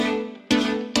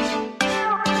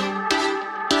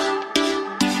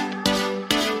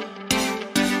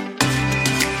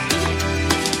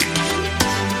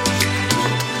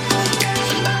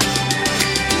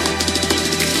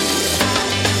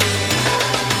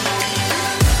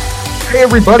Hey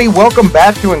everybody, welcome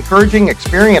back to Encouraging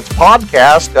Experience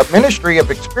Podcast, a ministry of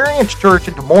Experience Church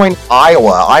in Des Moines,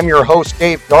 Iowa. I'm your host,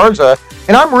 Dave Garza,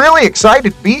 and I'm really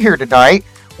excited to be here tonight.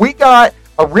 We got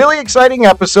a really exciting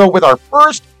episode with our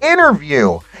first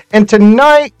interview. And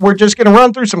tonight, we're just going to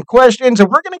run through some questions, and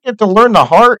we're going to get to learn the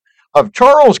heart of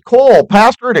Charles Cole,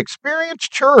 pastor at Experience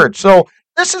Church. So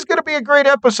this is going to be a great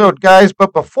episode, guys.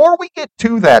 But before we get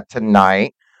to that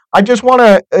tonight, I just want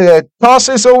to toss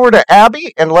this over to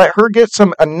Abby and let her get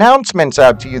some announcements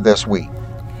out to you this week.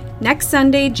 Next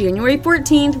Sunday, January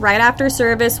 14th, right after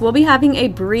service, we'll be having a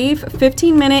brief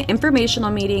 15-minute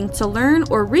informational meeting to learn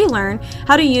or relearn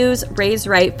how to use Raise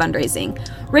Right fundraising.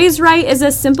 Raise Right is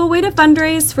a simple way to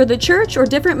fundraise for the church or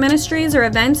different ministries or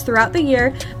events throughout the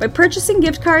year by purchasing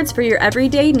gift cards for your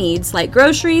everyday needs like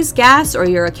groceries, gas, or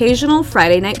your occasional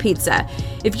Friday night pizza.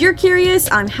 If you're curious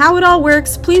on how it all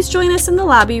works, please join us in the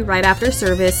lobby right after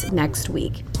service next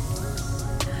week.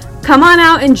 Come on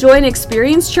out and join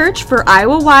Experience Church for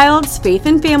Iowa Wild's Faith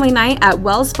and Family Night at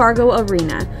Wells Fargo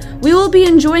Arena. We will be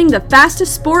enjoying the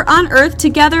fastest sport on earth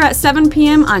together at 7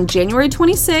 p.m. on January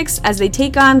 26th as they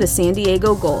take on the San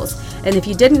Diego Gulls. And if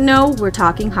you didn't know, we're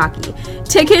talking hockey.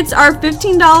 Tickets are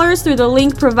 $15 through the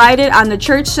link provided on the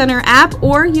Church Center app,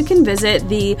 or you can visit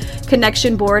the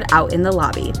connection board out in the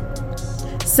lobby.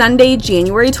 Sunday,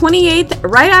 January 28th,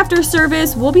 right after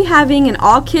service, we'll be having an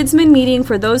all-kidsmen meeting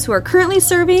for those who are currently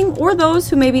serving or those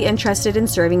who may be interested in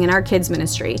serving in our kids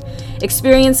ministry.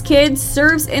 Experience Kids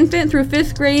serves infant through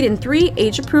 5th grade in 3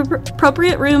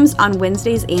 age-appropriate rooms on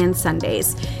Wednesdays and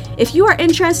Sundays. If you are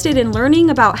interested in learning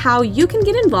about how you can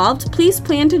get involved, please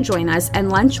plan to join us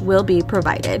and lunch will be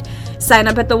provided. Sign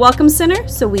up at the Welcome Center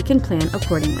so we can plan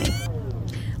accordingly.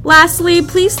 Lastly,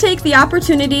 please take the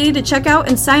opportunity to check out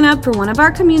and sign up for one of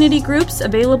our community groups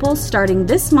available starting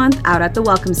this month out at the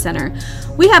Welcome Center.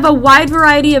 We have a wide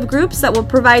variety of groups that will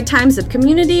provide times of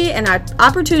community and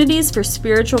opportunities for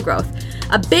spiritual growth.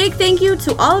 A big thank you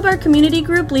to all of our community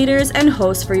group leaders and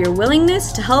hosts for your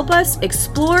willingness to help us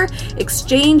explore,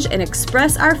 exchange, and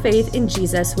express our faith in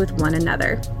Jesus with one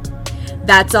another.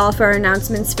 That's all for our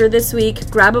announcements for this week.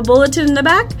 Grab a bulletin in the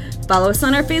back, follow us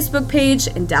on our Facebook page,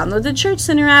 and download the Church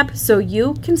Center app so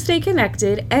you can stay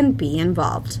connected and be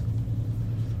involved.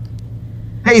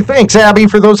 Hey, thanks, Abby,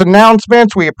 for those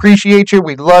announcements. We appreciate you.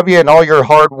 We love you and all your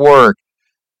hard work.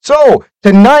 So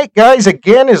tonight, guys,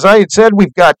 again, as I had said,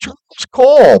 we've got Charles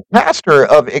Cole, pastor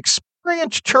of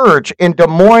Experience Church in Des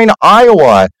Moines,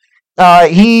 Iowa.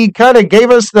 He kind of gave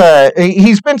us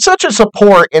he's been such a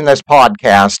support in this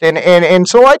podcast. And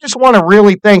so I just want to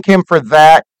really thank him for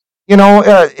that. You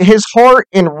know, his heart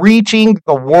in reaching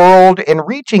the world and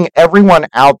reaching everyone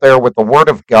out there with the Word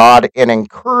of God and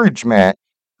encouragement,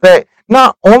 that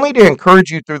not only to encourage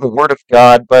you through the Word of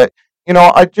God, but, you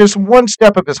know, just one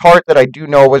step of his heart that I do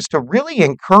know was to really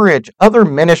encourage other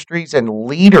ministries and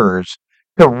leaders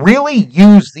to really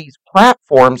use these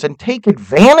platforms and take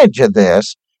advantage of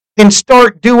this and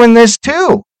start doing this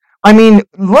too. I mean,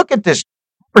 look at this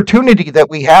opportunity that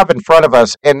we have in front of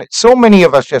us, and so many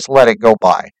of us just let it go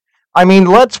by. I mean,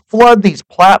 let's flood these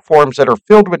platforms that are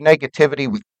filled with negativity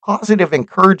with positive,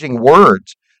 encouraging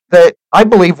words that I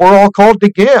believe we're all called to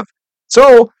give.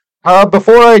 So,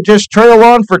 before I just trail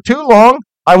on for too long,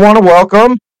 I want to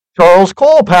welcome Charles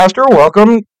Cole. Pastor,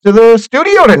 welcome to the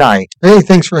studio tonight. Hey,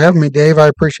 thanks for having me, Dave. I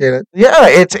appreciate it. Yeah,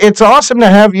 it's awesome to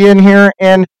have you in here.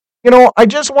 And you know, I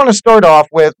just want to start off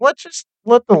with, let's just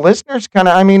let the listeners kind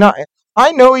of,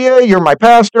 I know you, you're my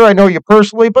pastor, I know you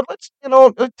personally, but let's,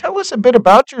 tell us a bit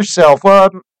about yourself.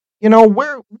 Where'd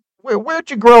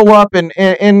you grow up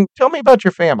and tell me about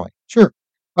your family? Sure.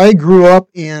 I grew up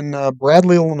in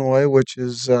Bradley, Illinois, which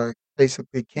is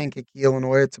basically Kankakee,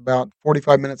 Illinois. It's about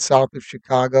 45 minutes south of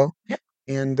Chicago. Yeah.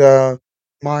 And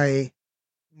my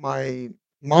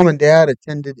mom and dad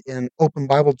attended an open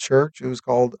Bible church. It was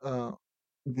called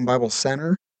Open Bible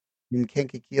Center in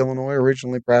Kankakee, Illinois,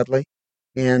 originally Bradley.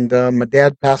 And my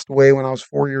dad passed away when I was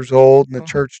 4 years old, and the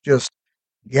church just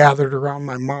gathered around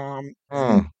my mom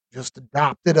and just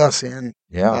adopted us in.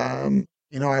 Yeah.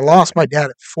 I lost my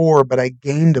dad at 4, but I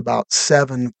gained about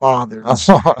 7 fathers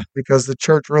because the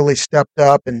church really stepped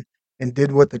up and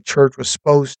did what the church was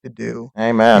supposed to do.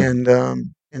 Amen.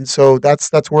 And so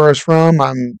that's where I was from.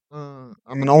 I'm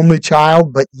an only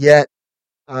child, but yet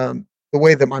the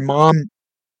way that my mom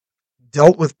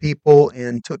dealt with people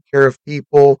and took care of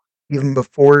people even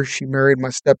before she married my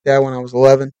stepdad when I was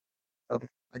 11.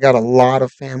 I got a lot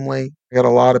of family. I got a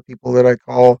lot of people that I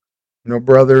call,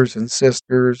 brothers and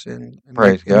sisters. And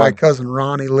Praise God. My cousin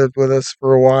Ronnie lived with us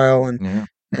for a while, and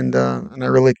I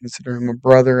really consider him a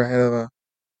brother. I have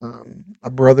a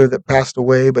brother that passed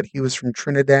away, but he was from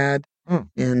Trinidad, Hmm.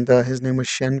 and his name was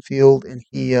Shenfield, and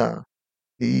he was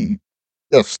the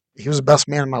best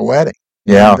man at my wedding.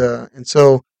 Yeah. And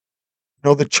so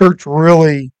the church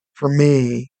really for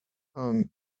me um,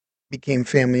 became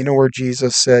family. Where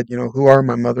Jesus said, who are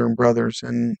my mother and brothers,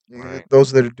 and Right.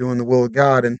 those that are doing the will of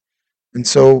God, and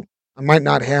so I might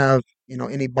not have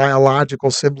any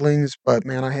biological siblings, but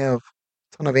man, I have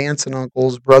a ton of aunts and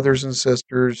uncles, brothers and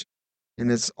sisters, and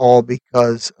it's all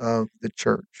because of the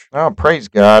church. Oh, praise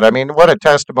God. I mean, what a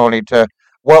testimony to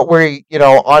what we,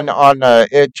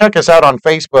 check us out on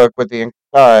Facebook with the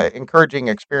Encouraging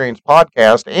Experience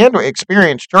podcast and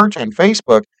Experience Church on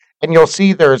Facebook. And you'll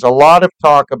see there's a lot of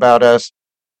talk about us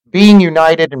being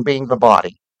united and being the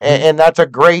body. And that's a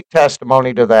great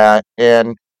testimony to that.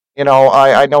 And,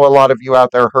 I know a lot of you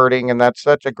out there hurting, and that's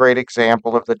such a great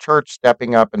example of the church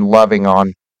stepping up and loving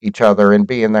on each other and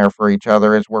being there for each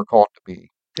other as we're called to be.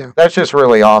 Yeah. That's just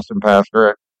really awesome,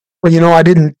 Pastor. Well, I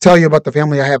didn't tell you about the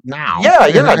family I have now. Yeah,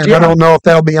 and I don't know if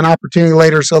that'll be an opportunity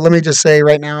later. So let me just say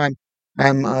right now,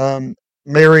 I'm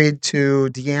married to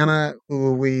Deanna,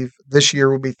 who this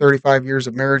year will be 35 years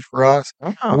of marriage for us.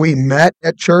 Oh. We met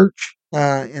at church,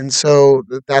 and so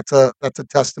that's a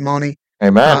testimony.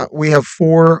 Amen. We have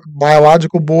 4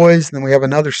 biological boys, and then we have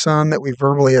another son that we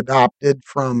verbally adopted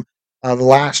from the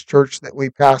last church that we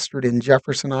pastored in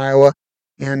Jefferson, Iowa.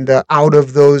 And out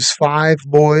of those 5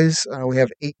 boys, we have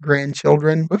 8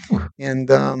 grandchildren, and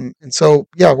so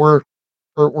yeah, we're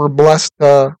blessed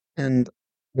and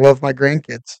love my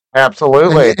grandkids.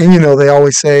 Absolutely. And they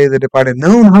always say that if I'd have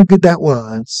known how good that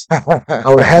was, I would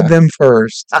have had them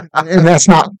first. And it's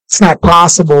not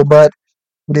possible, but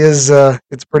it is.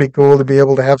 It's pretty cool to be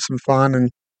able to have some fun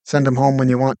and send them home when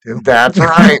you want to. That's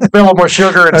right. Fill them with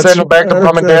sugar and send them back to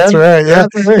mom and dad. That's right. Yeah.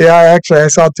 Yeah. Actually, I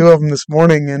saw 2 of them this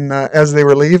morning, and as they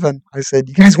were leaving, I said,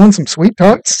 "You guys want some sweet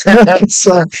tarts?"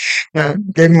 So,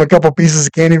 gave them a couple pieces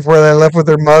of candy before they left with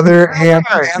their mother, and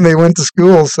they went to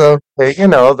school. So, hey,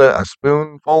 a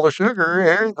spoonful of sugar.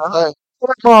 Hey,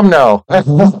 let mom know.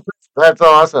 That's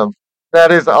awesome.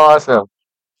 That is awesome.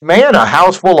 Man, a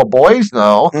house full of boys,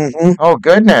 though. Mm-hmm. Oh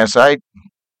goodness,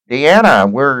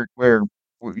 Deanna,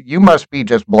 you must be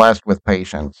just blessed with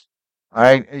patience.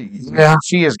 Yeah,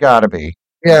 she has got to be.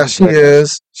 Yeah, she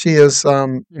is. She is.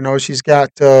 She's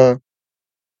got 2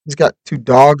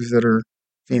 dogs that are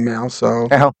female. So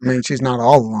I mean, she's not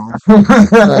all alone.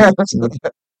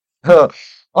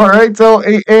 All right. So,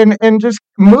 and just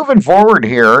moving forward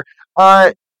here,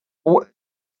 tell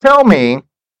me,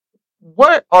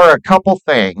 what are a couple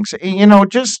things,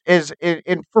 just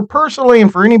for personally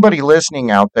and for anybody listening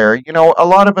out there, a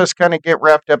lot of us kind of get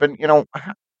wrapped up in,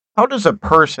 how does a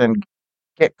person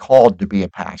get called to be a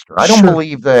pastor? I don't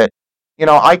believe that,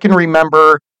 I can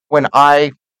remember when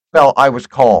I felt I was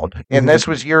called, and this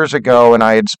was years ago, and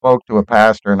I had spoke to a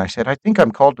pastor, and I said, I think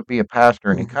I'm called to be a pastor.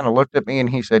 And he kind of looked at me and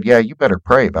he said, yeah, you better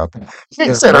pray about that.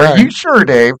 He said, are you sure,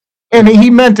 Dave? And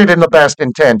he meant it in the best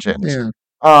intentions. Yeah.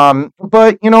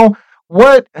 But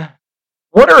what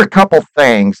are a couple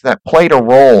things that played a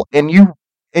role in you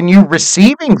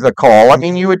receiving the call? I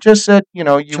mean, you had just said,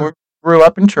 grew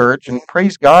up in church, and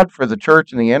praise God for the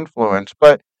church and the influence.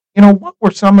 But, what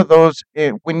were some of those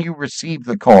when you received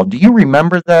the call? Do you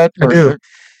remember that? I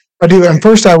do. And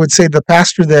first I would say the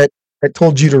pastor that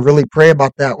told you to really pray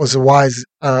about that was a wise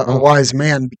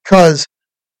man, because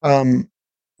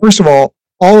first of all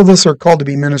of us are called to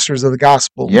be ministers of the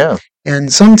gospel. Yeah.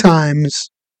 And sometimes,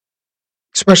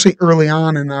 especially early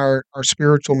on in our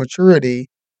spiritual maturity,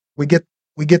 we get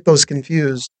those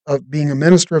confused of being a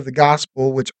minister of the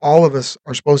gospel, which all of us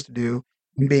are supposed to do,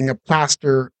 and being a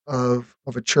pastor of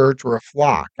a church or a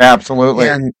flock. Absolutely.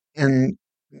 And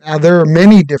now there are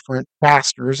many different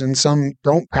pastors, and some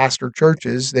don't pastor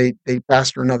churches; they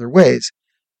pastor in other ways.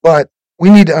 But we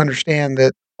need to understand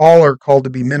that all are called to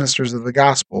be ministers of the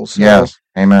gospel. So, yes,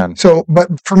 amen. So, but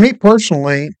for me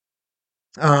personally,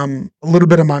 a little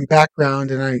bit of my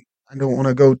background, and I don't want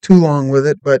to go too long with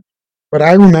it, but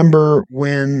I remember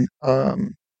when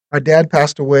my dad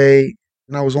passed away,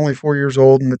 and I was only 4 years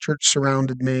old, and the church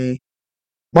surrounded me.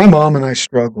 My mom and I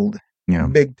struggled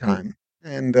big time.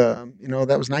 And,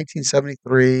 that was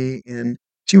 1973, and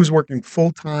she was working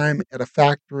full-time at a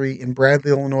factory in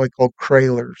Bradley, Illinois called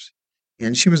Kraler's,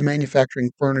 and she was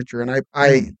manufacturing furniture. And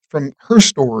I from her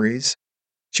stories,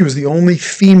 she was the only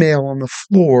female on the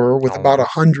floor with about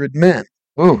 100 men.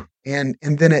 Ooh. And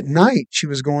then at night, she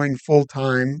was going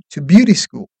full-time to beauty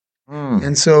school. Mm.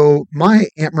 And so my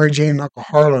Aunt Mary Jane and Uncle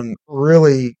Harlan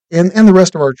really, and the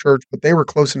rest of our church, but they were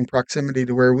close in proximity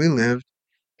to where we lived,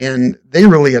 and they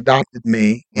really adopted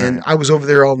me. And I was over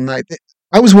there all night.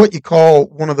 I was what you call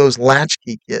one of those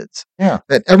latchkey kids. Yeah.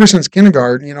 That ever since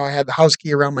kindergarten, you know, I had the house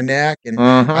key around my neck, and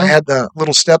I Mhm. had the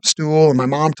little step stool, and my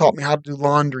mom taught me how to do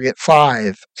laundry at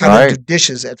 5, how Right. to do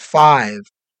dishes at 5,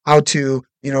 how to,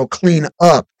 you know, clean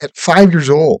up at 5 years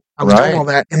old. I was doing Right. all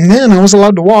that. And then I was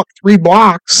allowed to walk 3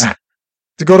 blocks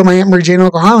to go to my Aunt Mary Jane and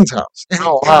Uncle Harlan's house. And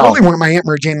Oh, it wow. really weren't my Aunt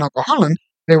Mary Jane and Uncle Harlan.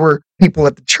 They were people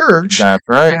at the church. That's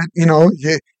right. And, you know,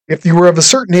 if you were of a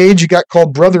certain age, you got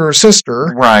called brother or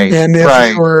sister. Right. And if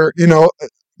right. you were, you know,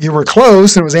 you were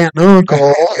close, and it was aunt and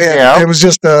uncle. And Yeah. it was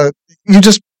just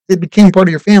it became part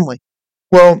of your family.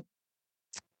 Well,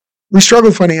 we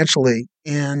struggled financially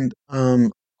and a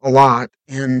lot.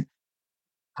 And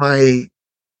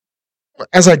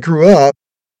as I grew up,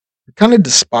 I kind of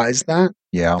despised that.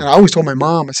 Yeah. And I always told my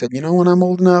mom, I said, you know, when I'm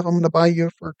old enough, I'm going to buy you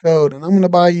a fur coat, and I'm going to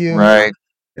buy you, Right.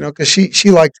 you know, because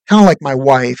she liked, kind of like my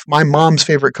wife. My mom's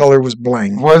favorite color was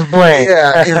bling. Was blank.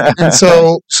 Yeah, and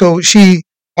so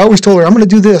I always told her, I'm going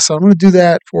to do this, I'm going to do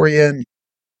that for you,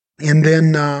 and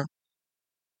then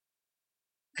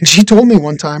and she told me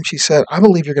one time, she said, I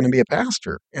believe you're going to be a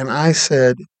pastor, and I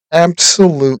said,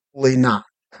 absolutely not.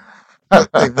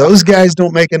 Like, those guys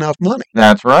don't make enough money.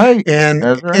 That's right. And,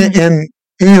 That's right. and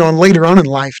you know, and later on in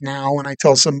life now, when I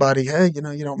tell somebody, hey, you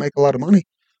know, you don't make a lot of money.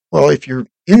 Well, if you're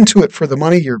into it for the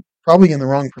money, you're probably in the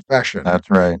wrong profession. That's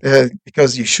right.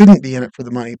 Because you shouldn't be in it for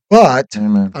the money. But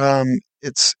Amen.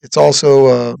 it's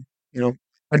also you know,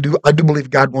 I do believe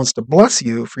God wants to bless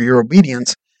you for your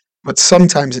obedience, but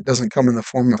sometimes it doesn't come in the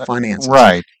form of finances.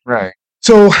 Right. Right.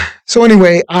 So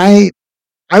anyway,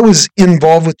 I was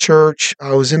involved with church.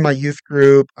 I was in my youth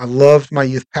group. I loved my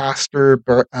youth pastor,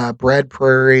 Brad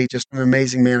Prairie, just an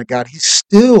amazing man of God. He's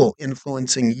still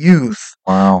influencing youth.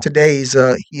 Wow. Today,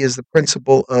 he is the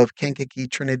principal of Kankakee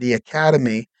Trinity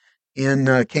Academy in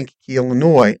Kankakee,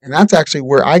 Illinois. And that's actually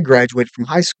where I graduated from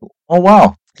high school. Oh,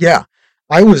 wow. Yeah.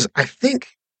 I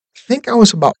think I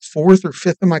was about 4th or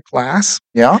 5th in my class.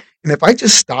 Yeah. And if I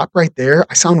just stop right there,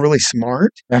 I sound really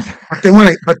smart. That's But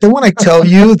then when I tell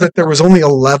you that there was only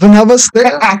 11 of us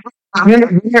there,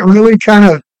 then it really kind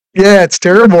of, yeah, it's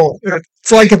terrible.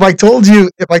 It's like if I told you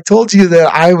that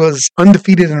I was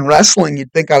undefeated in wrestling,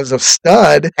 you'd think I was a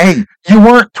stud. Hey, you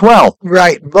weren't 12.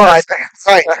 Right, but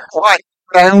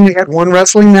I only had one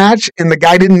wrestling match, and the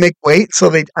guy didn't make weight,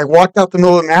 so I walked out the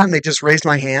middle of the mat, and they just raised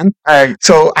my hand. Hey,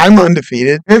 So I'm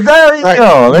undefeated. there you Right,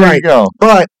 go. There you right. go.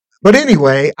 But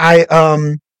anyway, I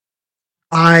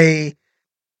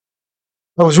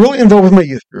was really involved with my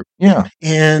youth group, Yeah.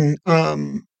 and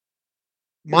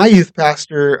my youth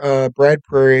pastor, Brad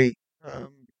Prairie,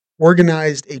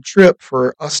 organized a trip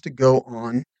for us to go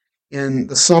on in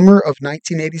the summer of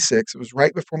 1986. It was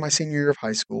right before my senior year of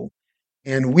high school.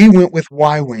 And we went with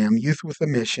YWAM, Youth with a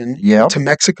Mission, Yep. to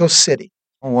Mexico City.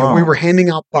 Oh, And wow. we were handing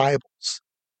out Bibles.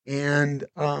 And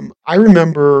I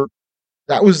remember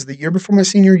that was the year before my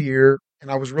senior year,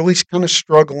 and I was really kind of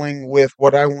struggling with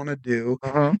what I want to do.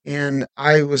 Mhm. And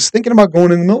I was thinking about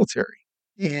going in the military.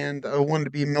 And I wanted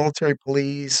to be military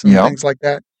police and Yep. things like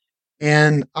that.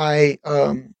 And my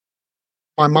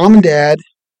mom and dad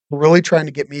were really trying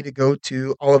to get me to go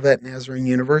to Olivet Nazarene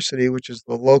University, which is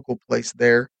the local place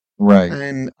there, Right.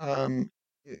 and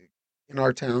in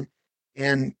our town,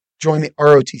 and join the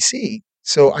ROTC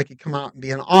so I could come out and be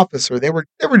an officer. They were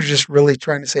just really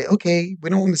trying to say, okay, we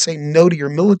don't want to say no to your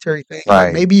military thing, but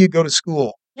Right. maybe you go to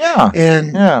school. Yeah.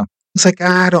 And Yeah. it's like,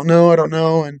 I don't know.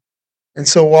 And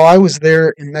so while I was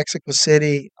there in Mexico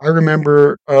City, I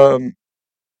remember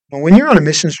when you're on a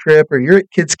missions trip, or you're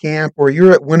at kids camp, or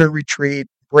you're at winter retreat,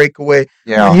 breakaway,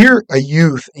 Yeah. when you're a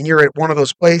youth and you're at one of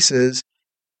those places,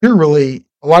 you're really,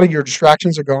 a lot of your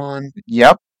distractions are gone,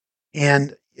 Yep.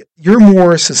 and you're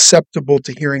more susceptible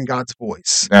to hearing God's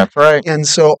voice. That's right. And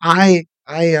so I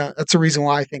that's the reason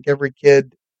why I think every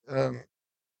kid,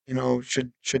 you know,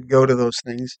 should go to those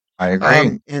things. I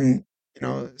agree. And you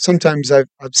know, sometimes I've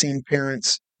seen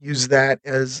parents use that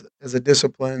as a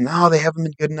discipline. Oh, they haven't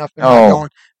been good enough. They're not Oh. going.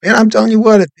 Man, I'm telling you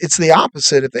what, it's the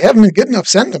opposite. If they haven't been good enough,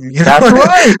 send them. You know? That's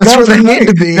right. That's where they right. need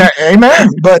to be. Yeah, amen.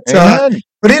 But Amen.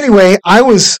 but anyway, I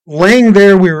was laying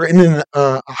there. We were in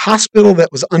a hospital that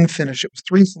was unfinished. It was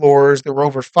 3 floors. There were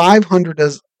over 500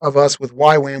 of us with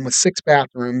YWAM with 6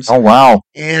 bathrooms. Oh, wow.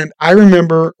 And I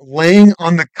remember laying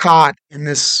on the cot in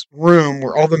this room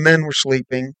where all the men were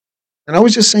sleeping. And I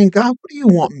was just saying, God, what do you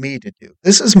want me to do?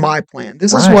 This is my plan.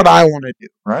 This is Right. what I want to do.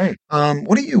 Right.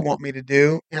 What do you want me to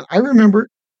do? And I remember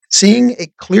seeing a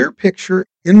clear picture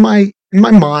in my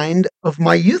mind of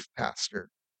my youth pastor.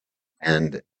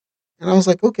 And I was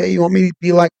like, okay, you want me to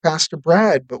be like Pastor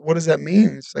Brad, but what does that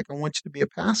mean? It's like, I want you to be a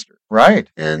pastor. Right.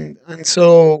 And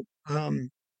so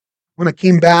when I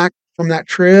came back from that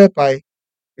trip, I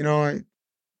you know,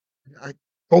 I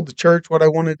told the church what I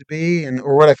wanted to be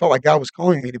or what I felt like God was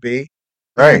calling me to be.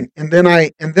 Right. And then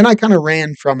I kind of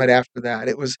ran from it after that.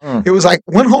 It was Mm. like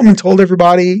went home and told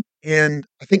everybody, and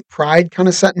I think pride kind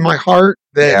of set in my heart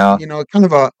that Yeah. kind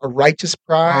of a righteous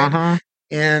pride, Mhm.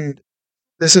 and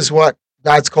this is what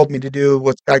God's called me to do,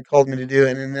 what God called me to do,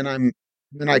 and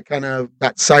then I kind of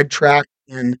got sidetracked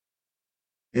and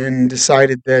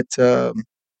decided that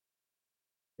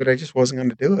I just wasn't going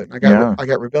to do it. And Yeah. I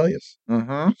got rebellious.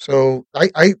 Mhm. So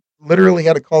I literally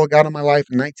had a call of God in my life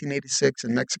in 1986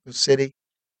 in Mexico City,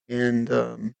 and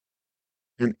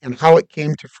how it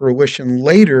came to fruition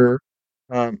later.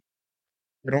 Um,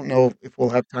 I don't know if we'll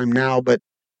have time now, but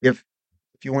if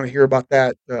you want to hear about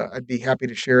that, I'd be happy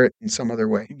to share it in some other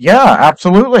way. Yeah,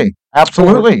 absolutely.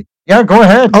 Absolutely. Yeah, go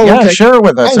ahead. Oh, Yeah, okay. share it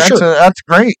with us. Oh, sure. That's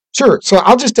great. Sure. So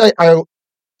I'll just tell you, I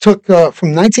took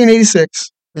from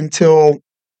 1986 until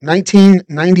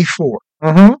 1994.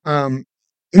 Mhm.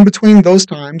 In between those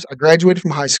times, I graduated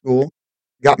from high school,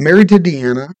 got married to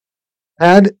Deanna,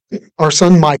 had our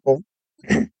son Michael,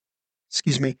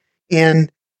 excuse me,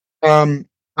 and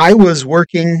I was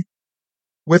working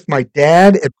with my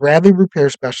dad at Bradley Repair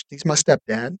Specialties, my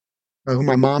stepdad, who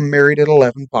my mom married at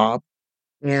 11, Bob,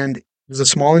 and it was a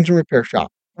small engine repair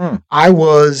shop. Mm. I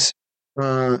was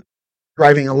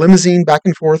driving a limousine back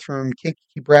and forth from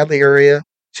Kankakee Bradley area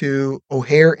to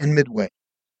O'Hare and Midway.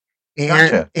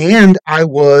 Gotcha. And I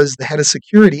was the head of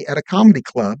security at a comedy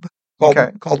club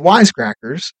called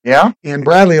Wisecrackers Yeah. in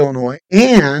Bradley, Illinois.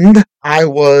 And I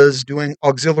was doing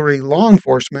auxiliary law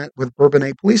enforcement with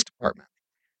Bourbonnais Police Department.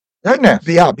 Goodness.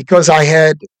 Yeah, because I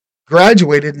had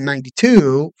graduated in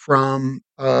 92 from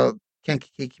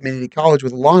Kankakee Community College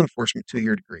with a law enforcement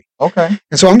 2-year degree. Okay.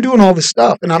 And so I'm doing all this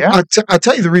stuff. And Yeah. I'll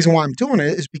tell you the reason why I'm doing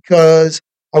it is because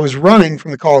I was running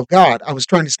from the call of God. I was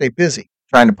trying to stay busy.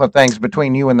 Trying to put things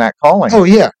between you and that calling. Oh,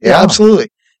 yeah. Yeah, Yeah. absolutely.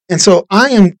 And so I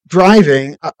am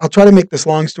driving. I'll try to make this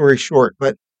long story short,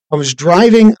 but I was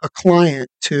driving a client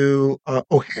to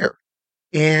O'Hare.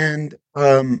 And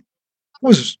I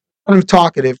was kind of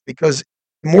talkative because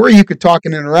the more you could talk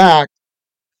and interact,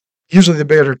 usually the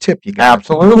better tip you got.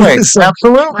 Absolutely. So-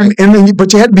 Absolutely. And then,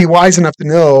 but you had to be wise enough to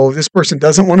know this person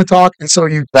doesn't want to talk, and so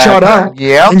you shut up,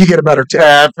 Yeah. and you get a better tip.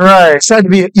 That's right. So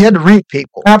you had to read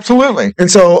people. Absolutely. And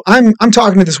so I'm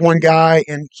talking to this one guy,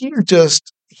 and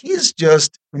he's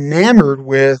just enamored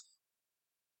with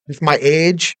my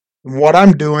age and what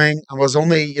I'm doing. I was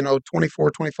only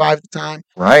 24, 25 at the time.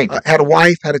 Right. Had a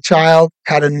wife, had a child,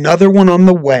 had another one on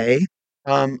the way.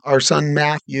 Our son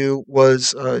Matthew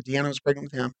was Deanna was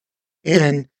pregnant with him,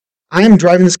 and I am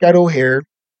driving this guy to O'Hare,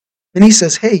 and he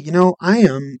says, "Hey, I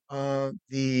am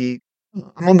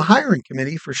I'm on the hiring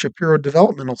committee for Shapiro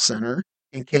Developmental Center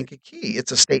in Kankakee.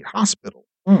 It's a state hospital."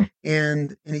 Hmm.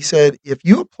 And he said, "If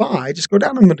you apply, just go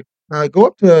down and go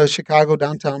up to Chicago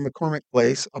downtown McCormick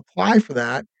Place, apply for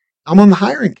that. I'm on the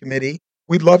hiring committee.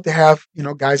 We'd love to have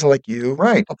guys like you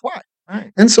Right. apply."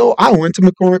 Right. And so I went to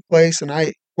McCormick Place, and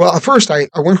at first I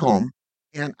went home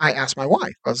and I asked my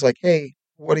wife. I was like, "Hey,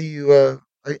 what do you?"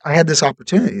 I had this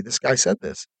opportunity. This guy said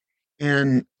this,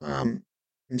 and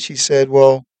she said,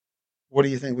 "Well, what do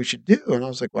you think we should do?" And I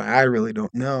was like, "Well, I really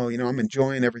don't know. I'm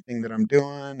enjoying everything that I'm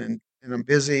doing, and I'm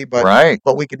busy, but Right.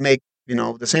 we could make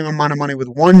the same amount of money with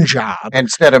one job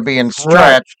Instead of being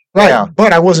stretched. Right. Yeah.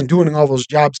 But I wasn't doing all those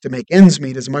jobs to make ends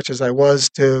meet as much as I was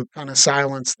to kind of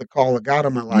silence the call of God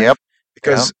in my life. Yep.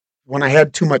 Because when I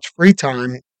had too much free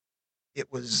time,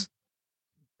 it was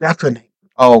deafening.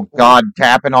 Oh, God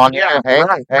tapping on you. Yeah, Hey,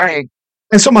 right, hey. right.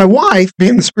 And so my wife,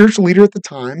 being the spiritual leader at the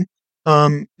time,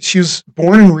 she was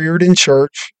born and reared in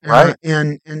church. Right.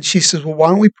 And she says, "Well, why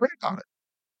don't we pray about it?"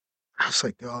 I was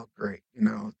like, "Oh, great.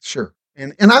 Sure."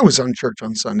 And I was on church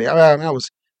on Sunday. I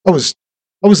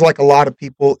was like a lot of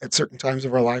people at certain times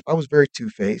of our life. I was very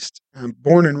two-faced.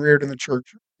 Born and reared in the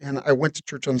church, and I went to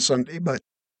church on Sunday, but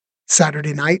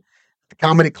Saturday night, the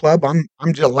comedy club, I'm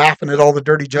just laughing at all the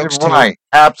dirty jokes too. Right.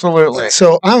 Absolutely.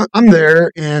 So I'm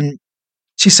there, and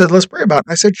she said, "Let's pray about it."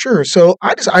 And I said, "Sure." So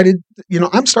I decided,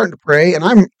 I'm starting to pray, and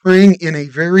I'm praying in a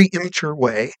very immature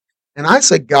way. And I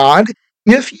said, "God,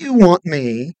 if you want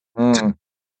me Mm.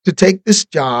 to take this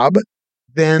job,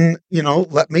 then,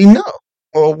 let me know.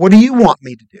 Well, what do you want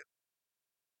me to do?"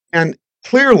 And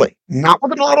clearly, not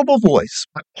with an audible voice,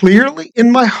 but clearly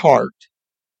in my heart,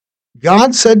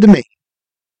 God said to me,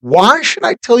 "Why should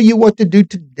I tell you what to do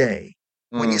today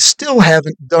when you still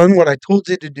haven't done what I told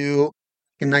you to do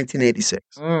in 1986?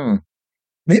 Mm.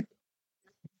 It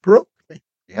broke me.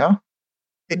 Yeah.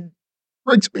 It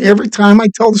breaks me every time I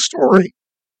tell the story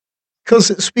because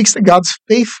it speaks to God's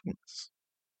faithfulness.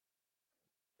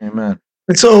 Amen.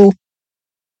 And so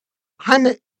I'm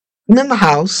in the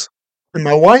house, and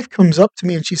my wife comes up to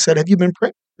me and she said, "Have you been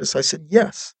praying for this?" I said,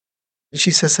 "Yes." And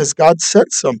she says, "Has God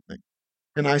said something?"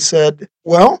 And I said,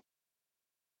 "Well,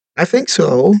 I think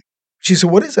so." She said,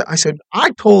 "What is it?" I said,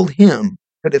 "I told him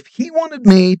that if he wanted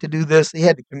me to do this, he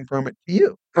had to confirm it to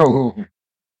you." Oh.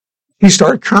 He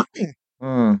started crying.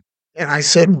 Mm. And I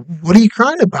said, "What are you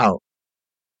crying about?"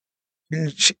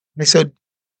 And I said,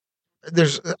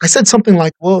 I said something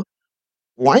like, "Well,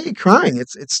 why are you crying?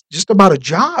 It's just about a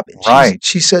job." And Right.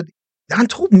 she said, "God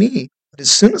told me that as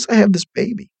soon as I have this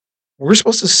baby, we're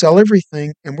supposed to sell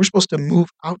everything and we're supposed to move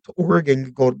out to Oregon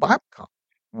and go to Bible college."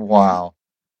 Wow.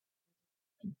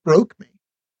 It broke me.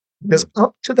 Because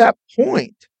up to that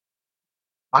point,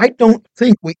 I don't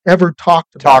think we ever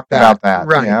talked about that.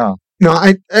 Right. Yeah. No,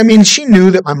 I mean, she knew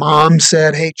that my mom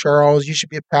said, "Hey, Charles, you should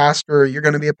be a pastor, or you're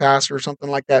going to be a pastor," or something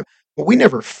like that. But we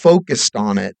never focused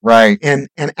on it. Right. And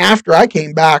after I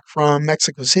came back from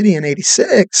Mexico City in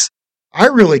 '86, I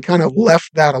really kind of left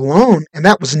that alone. And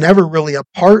that was never really a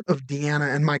part of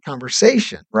Deanna and my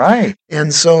conversation. Right.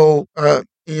 And so,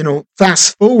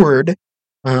 fast forward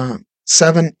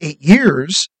 7, 8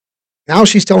 years, now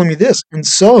she's telling me this. And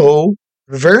so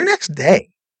the very next day,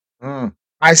 Mm.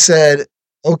 I said,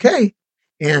 "Okay."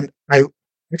 And I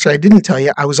didn't tell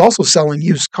you, I was also selling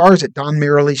used cars at Don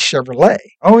Merrily Chevrolet.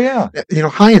 Oh, yeah.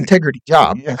 High integrity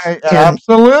job. Yeah,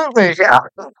 absolutely. Yeah.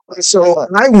 So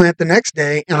I went the next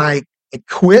day and I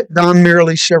quit Don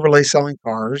Merrily Chevrolet selling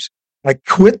cars. I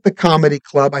quit the comedy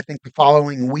club, I think the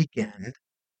following weekend.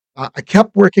 I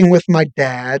kept working with my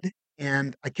dad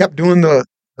and I kept doing the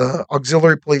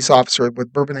auxiliary police officer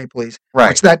with Bourbonnais Police, Right.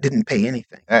 which that didn't pay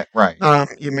anything. Right.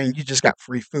 You just got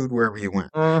free food wherever you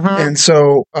went. Mhm. And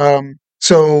so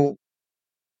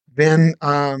then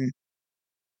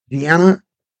Deanna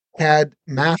had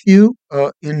Matthew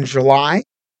in July.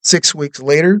 6 weeks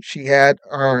later, she had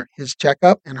his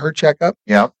checkup and her checkup.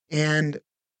 Yep. And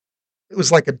it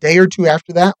was like a day or two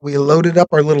after that, we loaded up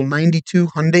our little 92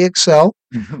 Hyundai Excel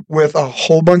with a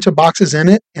whole bunch of boxes in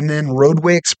it. And then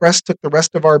Roadway Express took the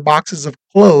rest of our boxes of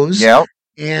clothes. Yep.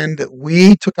 And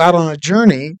we took out on a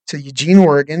journey to Eugene,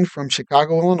 Oregon from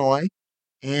Chicago, Illinois,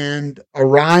 and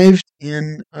arrived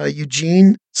in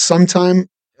Eugene sometime,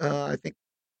 I think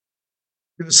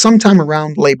it was sometime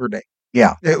around Labor Day.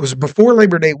 Yeah. It was before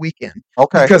Labor Day weekend.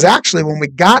 Okay. Because actually, when we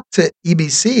got to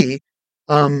EBC,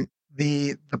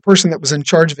 the person that was in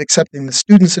charge of accepting the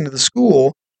students into the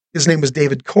school, his name was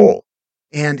David Cole.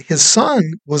 And his son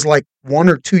was like 1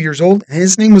 or 2 years old, and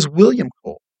his name was William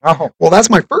Cole. Oh. Well, that's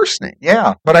my first name.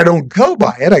 Yeah. But I don't go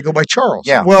by it. I go by Charles.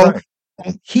 Yeah. Well,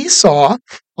 right. He saw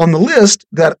on the list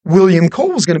that William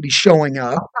Cole was going to be showing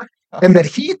up and that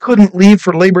he couldn't leave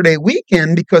for Labor Day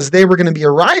weekend because they were going to be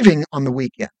arriving on the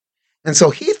weekend. And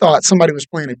so he thought somebody was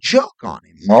playing a joke on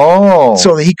him. Oh.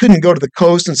 So that he couldn't go to the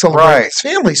coast and celebrate Right. his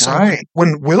family. So Right.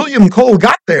 when William Cole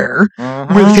got there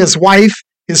Mhm. with his wife,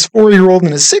 his 4-year-old,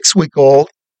 and his 6-week-old,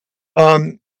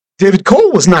 David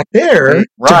Cole was not there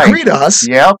Right. to greet us.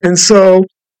 Yep. And so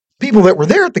people that were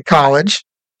there at the college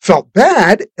felt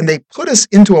bad, and they put us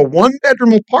into a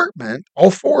 1-bedroom apartment,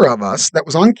 all 4 of us, that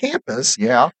was on campus,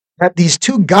 Yeah. that these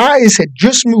 2 guys had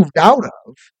just moved out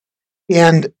of.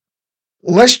 And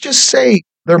let's just say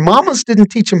their mamas didn't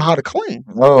teach them how to clean.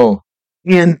 Oh.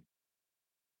 And,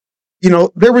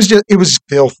 it was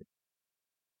filthy.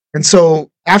 And so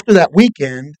after that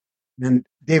weekend, and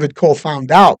David Cole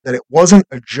found out that it wasn't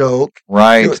a joke.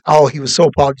 Right. He was so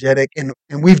apologetic. And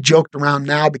we've joked around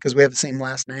now because we have the same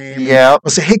last name. Yeah.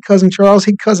 We'll say, "Hey, cousin Charles.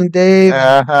 Hey, cousin Dave."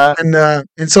 Uh-huh.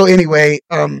 And so anyway,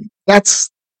 that's,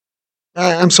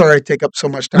 I'm sorry I take up so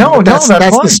much time. No, but that's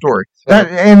that's the fine. story. So,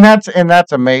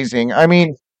 That's amazing. I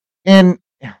mean, and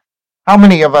how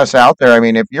many of us out there? I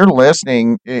mean, if you're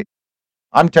listening,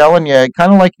 I'm telling you,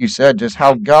 kind of like you said, just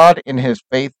how God in His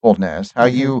faithfulness, how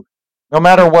Mhm. you, no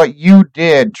matter what you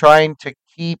did, trying to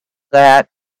keep that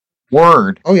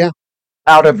word oh yeah.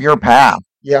 out of your path.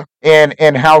 Yeah.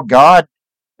 And how God,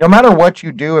 no matter what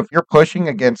you do, if you're pushing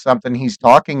against something He's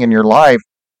talking in your life,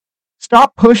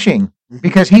 stop pushing. Mhm.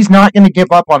 Because He's not going to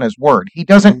give up on His word. He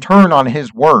doesn't turn on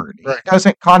His word. Right. He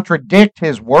doesn't contradict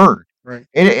His word. Right.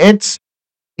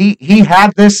 He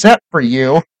had this set for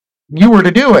you. You were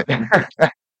to do it.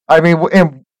 I mean,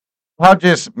 and how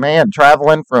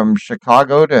traveling from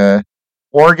Chicago to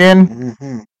Oregon,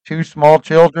 Mhm. 2 small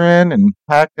children and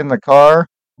packed in the car.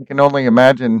 I can only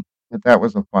imagine that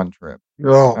was a fun trip.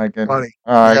 Oh, I can buddy.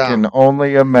 I Yeah. can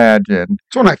only imagine.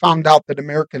 That's when I found out that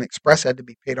American Express had to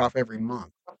be paid off every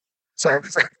month. So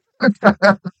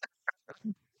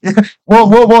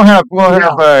We'll have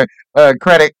Yeah. a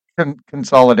credit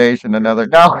consolidation another.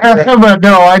 No, but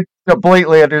no, I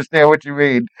completely understand what you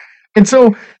mean. And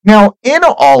so now in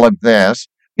all of this,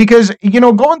 because,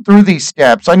 going through these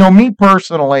steps, I know me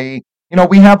personally,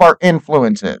 we have our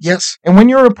influences. Yes. And when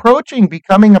you're approaching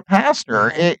becoming a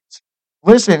pastor,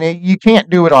 Mhm. you can't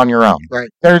do it on your own. Right.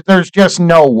 There's just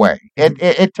no way.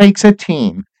 It takes a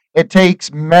team. It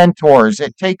takes mentors.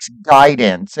 It takes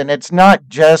guidance, and it's not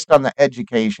just on the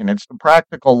education. It's the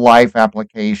practical life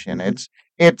application. Mhm.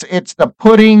 It's the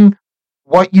putting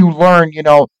what you learn.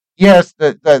 Yes,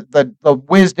 the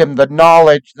wisdom, the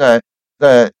knowledge, the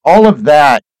all of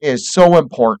that is so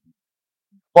important.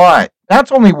 But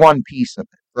that's only one piece of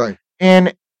it. Right.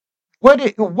 And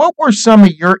what were some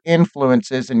of your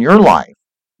influences in your life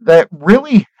that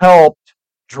really helped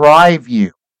drive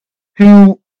you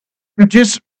to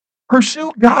just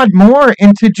pursue God more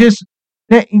and to just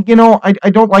I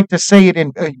don't like to say it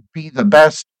and be the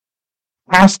best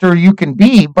pastor you can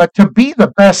be, but to be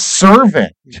the best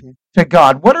servant Mhm. to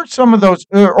God. What are some of those,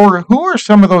 or who are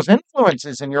some of those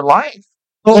influences in your life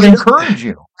Well, that encourage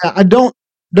you? I don't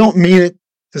mean it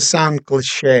to sound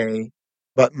cliche,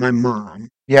 but my mom.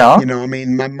 Yeah. I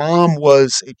mean, my mom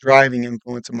was a driving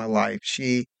influence in my life.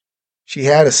 She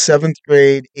had a seventh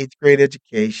grade, eighth grade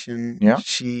education. Yeah.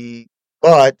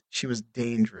 But she was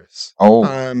dangerous.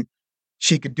 Oh,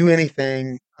 She could do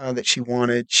anything that she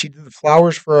wanted. She did the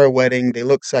flowers for our wedding. They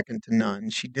look second to none.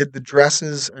 She did the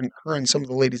dresses, and her and some of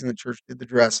the ladies in the church did the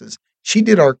dresses. She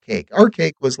did our cake. Our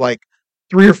cake was like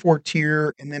 3 or 4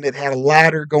 tier, and then it had a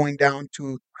ladder going down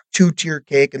to 2 tier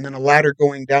cake, and then a ladder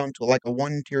going down to like a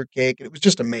 1 tier cake. And it was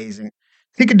just amazing.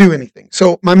 She could do anything.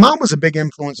 So my mom was a big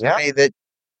influence Yeah. to me that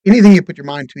anything you put your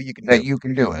mind to, you can that do. you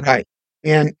can do it. Right.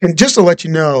 And just to let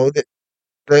you know that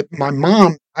my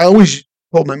mom, I always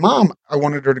told my mom I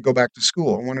wanted her to go back to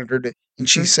school. I wanted her to, and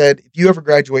she Mhm. said, if you ever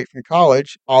graduate from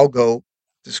college, I'll go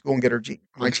to school and get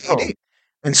my Good to go. GED.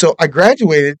 And so I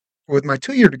graduated with my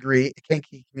 2-year degree at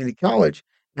Kankakee Community College.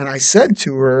 And I said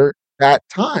to her that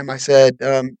time, I said,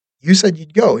 you said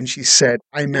you'd go. And she said,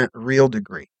 I meant a real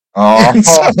degree. And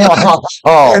so,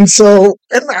 Oh,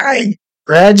 and I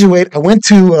graduated. I went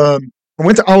to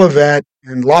Olivet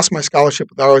and lost my scholarship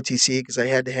with ROTC because I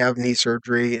had to have knee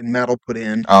surgery and metal put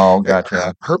in.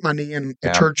 gotcha. Hurt my knee in a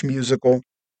Yeah. church musical.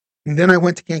 And then I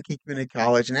went to Kankakee Community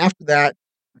College. And after that,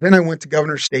 then I went to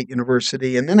Governor State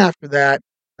University. And then after that,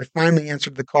 I finally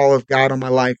answered the call of God on my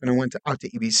life and I went out to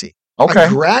EBC. I Okay.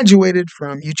 graduated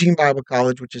from Eugene Bible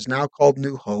College, which is now called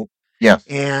New Hope. Yes.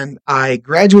 And I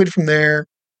graduated from there.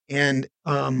 And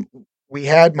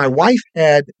my wife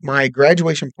had my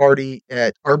graduation party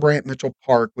at R. Bryant Mitchell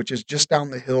Park, which is just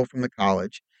down the hill from the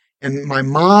college. And my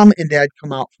mom and dad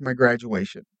come out for my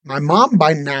graduation. My mom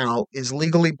by now is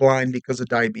legally blind because of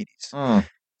diabetes. Mm.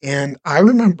 And I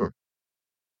remember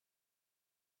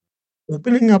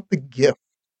opening up the gift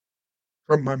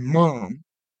from my mom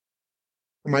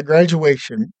for my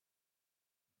graduation,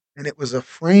 and it was a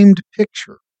framed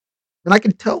picture. And I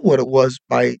could tell what it was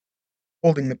by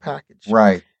holding the package.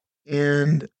 Right.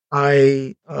 And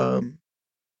so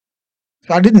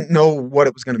I didn't know what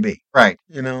it was going to be. Right.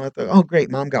 I thought, oh, great,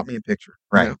 mom got me a picture.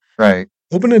 Right. Right.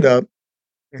 Open it up,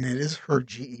 and it is her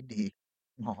GED.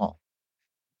 Oh.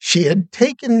 She had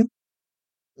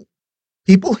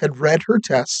people had read her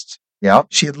tests. Yeah.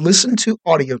 She had listened to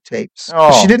audio tapes.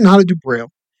 Oh. She didn't know how to do Braille.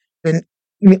 And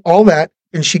all that.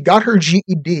 And she got her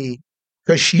GED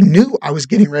because she knew I was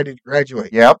getting ready to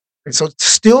graduate. Yep. And so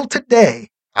still today,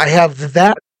 I have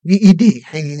that GED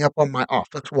hanging up on my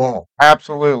office wall.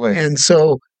 Absolutely. And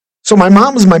so my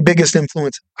mom was my biggest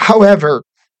influence. However,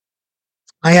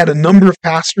 I had a number of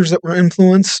pastors that were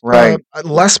influenced. Right.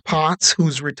 Les Potts,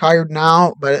 who's retired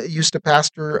now, but used to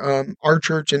pastor our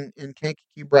church in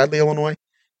Kankakee, Bradley, Illinois.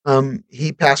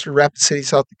 He pastored Rapid City,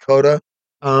 South Dakota.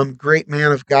 Great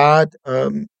man of God.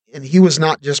 And he was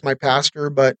not just my pastor,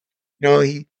 but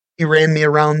he ran me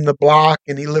around the block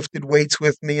and he lifted weights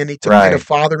with me and he took me to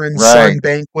father and son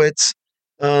banquets.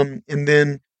 And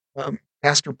then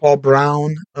Pastor Paul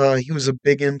Brown, he was a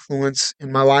big influence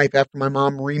in my life after my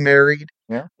mom remarried.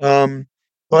 Yeah.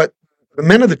 But the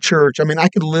men of the church, I mean, I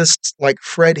could list like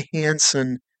Fred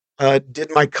Hansen did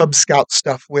my Cub Scout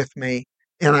stuff with me.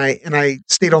 And I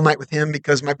stayed all night with him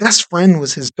because my best friend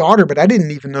was his daughter, but I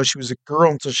didn't even know she was a girl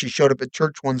until she showed up at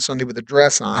church one Sunday with a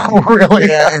dress on. Oh, really?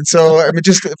 Yeah. And so, I mean,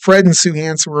 just Fred and Sue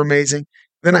Hansen were amazing.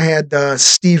 Then I had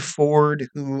Steve Ford,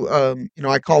 who,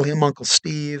 I call him Uncle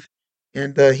Steve.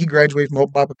 And he graduated from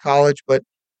Old Baba College, but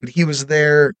he was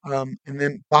there. And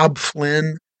then Bob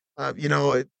Flynn,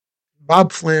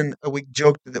 Bob Flynn, we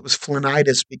joked that it was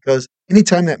Flynnitis because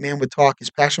anytime that man would talk, his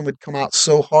passion would come out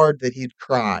so hard that he'd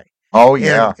cry. Oh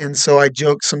yeah. And so I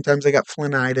joke sometimes I got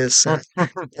Flynnitis,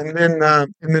 and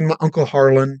then my Uncle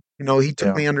Harlan, he took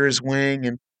Yeah. me under his wing,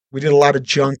 and we did a lot of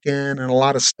junking and a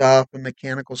lot of stuff and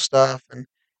mechanical stuff, and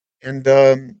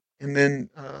then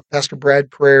Pastor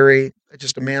Brad Prairie,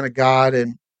 just a man of God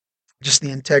and just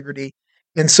the integrity.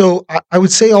 And so I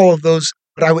would say all of those,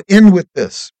 but I would end with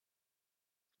this: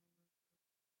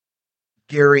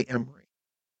 Gary Emery,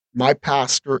 my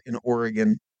pastor in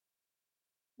Oregon,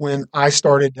 when I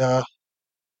started.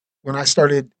 When I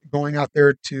started going out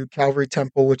there to Calvary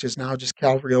Temple, which is now just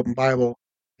Calvary Open Bible,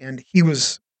 and he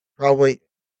was probably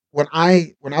when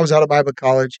I was out of Bible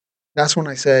college, that's when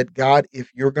I said, God, if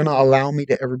you're going to allow me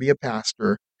to ever be a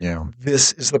pastor, Yeah.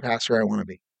 this is the pastor I want to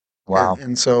be. Wow.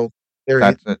 And so there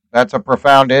he, That's a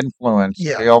profound influence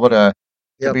Yeah. to be able to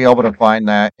Yep. be able to find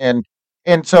that. And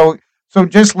so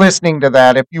just listening to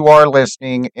that, if you are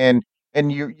listening and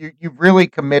you've really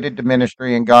committed to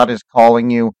ministry and God is calling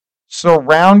you,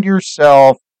 surround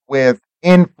yourself with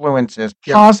influences,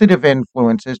 Yep. positive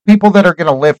influences, people that are going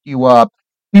to lift you up,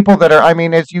 people that are, I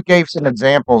mean, as you gave some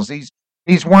examples,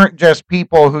 these weren't just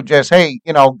people who just, hey,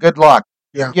 good luck.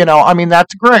 Yeah. I mean,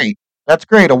 that's great. That's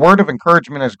great. A word of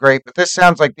encouragement is great, but this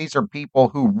sounds like these are people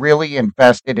who really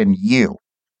invested in you.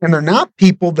 And they're not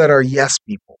people that are yes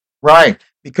people, Right.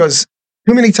 because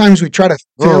too many times we try to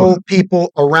fill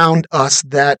people around us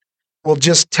that will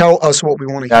just tell us what we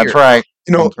want to hear. That's right.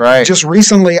 That's right. Just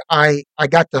recently, I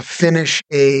got to finish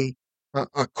a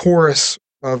course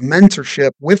of mentorship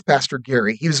with Pastor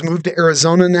Gary. He's moved to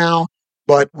Arizona now,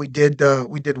 but we did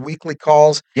weekly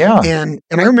calls. Yeah. And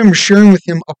I remember sharing with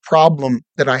him a problem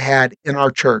that I had in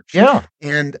our church. Yeah.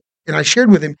 And I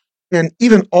shared with him, and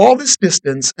even all this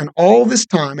distance and all this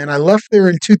time, and I left there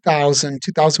in 2000,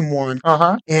 2001,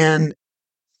 Uh-huh. and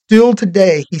still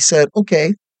today, he said,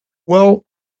 okay, well,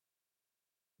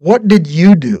 what did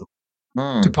you do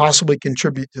to possibly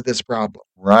contribute to this problem?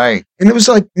 Right. And it was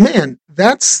like, man,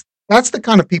 that's the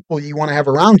kind of people you want to have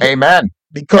around you. Amen.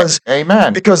 Because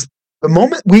Amen. because the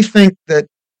moment we think that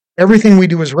everything we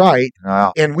do is right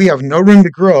Wow. and we have no room to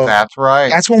grow, That's right.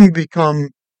 that's when we become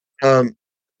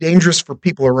dangerous for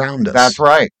people around us. That's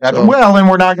right. So- Well, and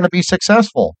we're not going to be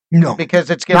successful No,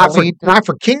 because it's going not to for, lead. not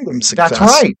for kingdom success. That's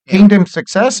right. Yeah. Kingdom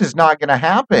success is not going to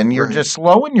happen. You're Right. just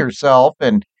slowing yourself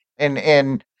and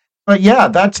but yeah,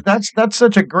 that's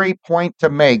such a great point to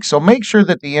make. So make sure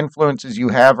that the influences you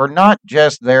have are not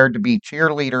just there to be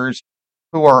cheerleaders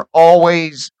who are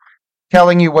always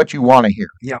telling you what you want to hear.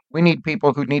 Yeah. We need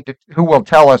people who will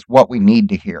tell us what we need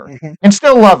to hear Mhm. and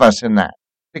still love us in that.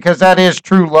 Because that is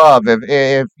true love.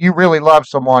 If you really love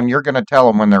someone, you're going to tell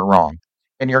them when they're wrong,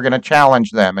 and you're going to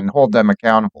challenge them and hold them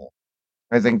accountable.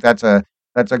 I think that's a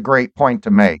great point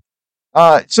to make.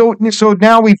 So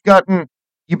now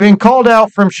you've been called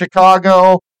out from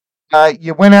Chicago.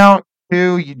 You went out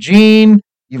to Eugene.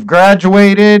 You've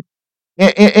graduated,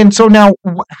 and so now,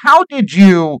 how did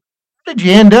you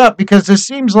end up? Because this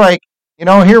seems like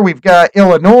here we've got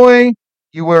Illinois.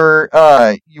 You were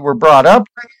brought up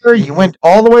here. You went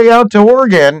all the way out to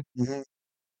Oregon. Mhm.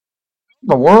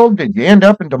 The world did you end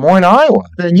up in Des Moines, Iowa?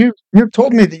 And you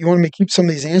told me that you wanted me to keep some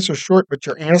of these answers short, but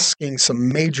you're asking some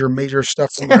major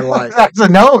stuff in my life. That's a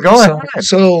no. Go ahead.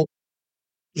 So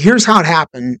here's how it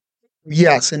happened.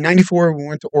 Yes, in '94 we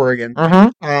went to Oregon.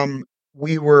 Mm-hmm.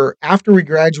 We were, after we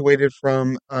graduated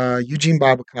from Eugene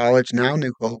Bible College, now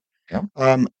New Hope. Yep.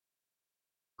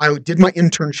 I did my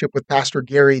internship with Pastor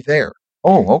Gary there.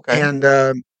 Oh, okay.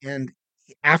 And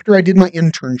after I did my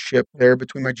internship there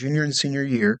between my junior and senior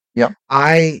year, Yep.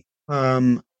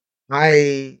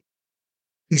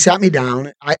 He sat me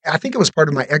down. I think it was part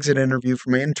of my exit interview for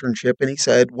my internship, and he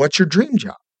said, "What's your dream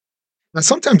job?" Now,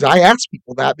 sometimes I ask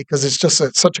people that because it's just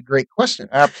such a great question.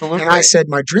 Absolutely. And I said,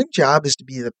 my dream job is to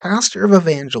be the pastor of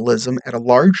evangelism at a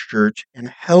large church and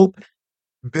help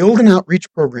build an outreach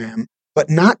program, but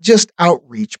not just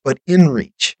outreach, but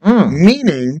inreach.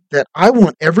 Meaning that I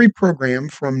want every program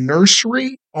from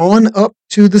nursery on up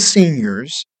to the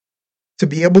seniors to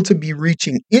be able to be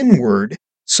reaching inward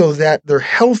so that they're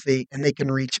healthy and they can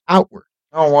reach outward.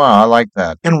 Oh, wow. I like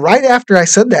that. And right after I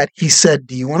said that, he said,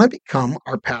 "Do you want to become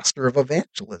our pastor of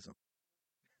evangelism?"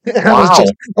 And Wow.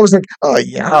 I was like, "Oh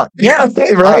yeah, Yeah.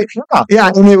 okay, right, Yeah.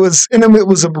 yeah." And it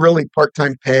was a really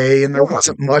part-time pay, and there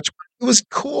wasn't much. But it was a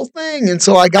cool thing, and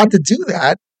so I got to do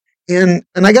that, and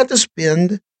I got to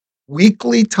spend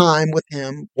weekly time with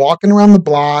him, walking around the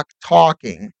block,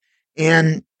 talking,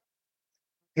 and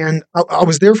I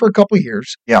was there for a couple of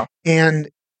years. Yeah. And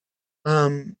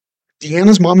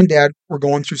Deanna's mom and dad were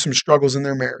going through some struggles in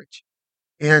their marriage.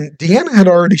 And Deanna had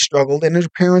already struggled, and her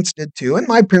parents did too, and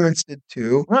my parents did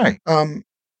too. Right.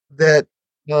 That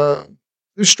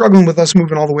was struggling with us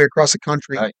moving all the way across the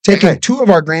country, taking 2 of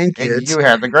our And grandkids. you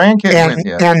had the grandkids with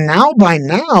you. And by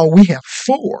now we have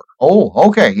 4. Oh,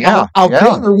 okay. Yeah. Out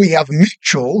there we have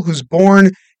Mitchell, who's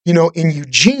born, in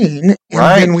Eugene,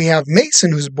 and then we have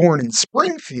Mason, who's born in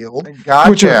Springfield,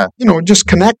 which are, just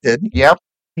connected. Yep.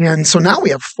 And so now we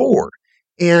have 4.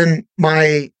 And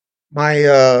my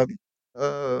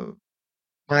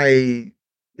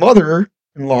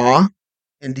mother-in-law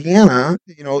and Deanna,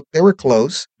 they were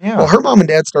close. Yeah. Well, her mom and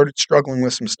dad started struggling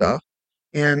with some stuff,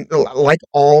 and like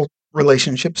all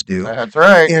relationships do. That's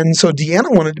right. And so Deanna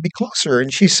wanted to be closer,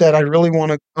 and she said, I really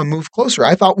want to move closer.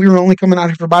 I thought we were only coming out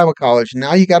here for Bible college.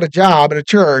 Now you got a job at a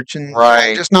church, and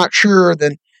I'm just not sure.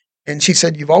 And she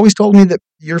said, you've always told me that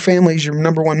your family is your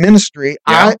number one ministry.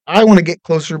 Yeah. I want to get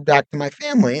closer back to my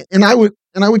family. And I would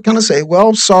kind of say,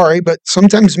 well, sorry, but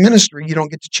sometimes ministry, you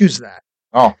don't get to choose that.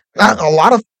 Oh. A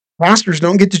lot of pastors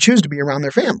don't get to choose to be around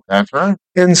their family. That's right.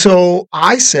 And so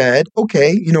I said,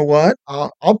 okay, you know what?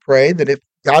 I'll pray that if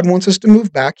God wants us to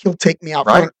move back, he'll take me out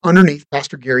from underneath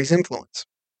Pastor Gary's influence.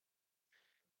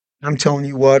 I'm telling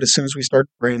you what, as soon as we started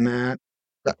praying that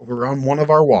we're on one of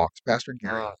our walks, Pastor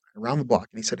Gary, around the block,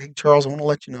 and he said, hey, Charles, I want to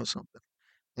let you know something.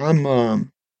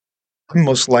 I'm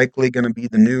most likely going to be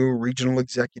the new regional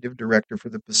executive director for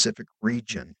the Pacific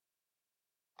region.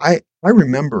 I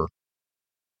remember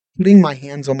putting my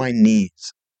hands on my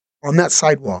knees on that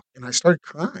sidewalk, and I started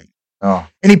crying. Oh.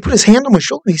 And he put his hand on my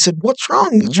shoulder, and he said, what's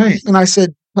wrong? And I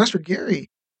said, Pastor Gary,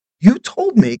 you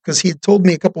told me, because he had told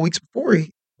me a couple weeks before,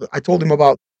 I told him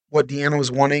about what Deanna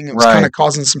was wanting. It was kind of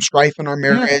causing some strife in our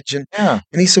marriage. And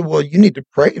he said, well, you need to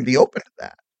pray and be open to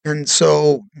that. And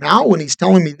so now when he's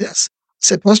telling me this, I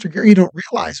said, Pastor Gary, you don't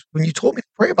realize when you told me to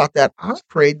pray about that, I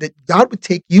prayed that God would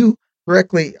take you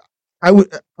directly. I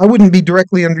wouldn't be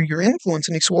directly under your influence.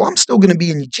 And he said, well, I'm still going to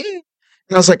be in Eugene.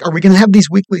 And I was like, are we going to have these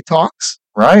weekly talks?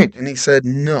 Right. And he said,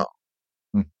 no.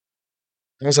 I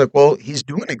was like, well, he's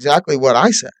doing exactly what I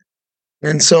said.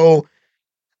 And so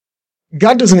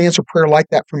God doesn't answer prayer like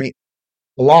that for me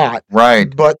a lot.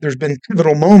 Right. But there's been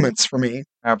pivotal moments for me.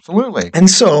 Absolutely. And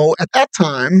so at that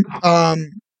time,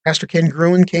 Pastor Ken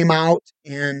Gruen came out,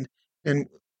 and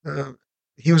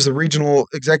he was the regional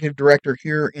executive director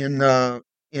here in the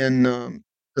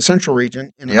Central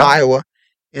Region in Iowa.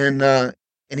 And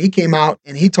he came out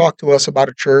and he talked to us about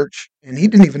a church, and he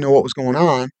didn't even know what was going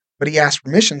on, but he asked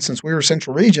permission since we were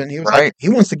Central Region. He was like, he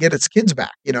wants to get his kids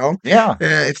back, Yeah.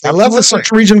 If they left the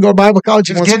Central Region to go to Bible college,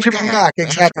 he wants to come back.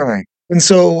 Exactly. Right. And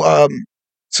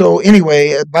so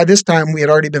anyway, by this time we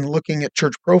had already been looking at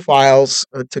church profiles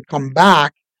to come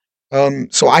back,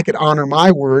 so I could honor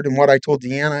my word and what I told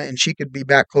Deanna, and she could be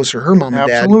back closer to her mom and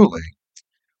dad. Absolutely.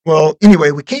 Well,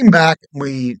 anyway, we came back and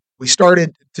we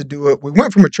started to do it. We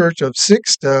went from a church of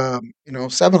 6 to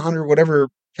 700, whatever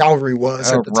Calvary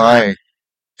was at the time,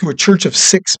 to a church of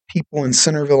 6 people in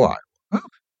Centerville, Iowa. Oh.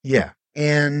 Yeah,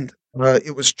 and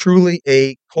it was truly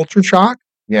a culture shock.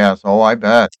 Yes. Oh, I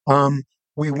bet.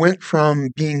 We went from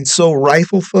being so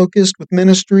rifle focused with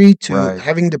ministry to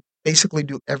having to basically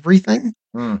do everything,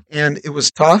 and it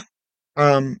was tough.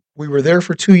 We were there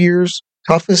for 2 years.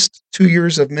 Toughest 2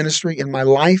 years of ministry in my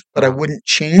life, but I wouldn't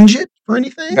change it for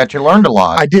anything. Bet you learned a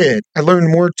lot. I did. I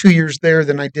learned more 2 years there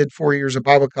than I did 4 years of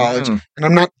Bible college. And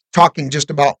I'm not talking just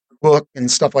about book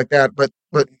and stuff like that, but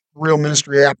real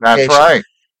ministry application. That's right.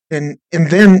 And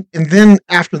then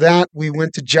after that, we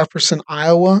went to Jefferson,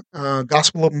 Iowa,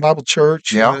 Gospel Open Bible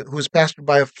Church, who is pastored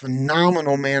by a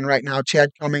phenomenal man right now,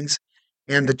 Chad Cummings.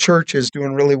 And the church is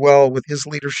doing really well with his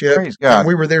leadership. Praise God. And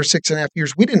we were there 6.5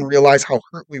 years. We didn't realize how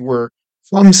hurt we were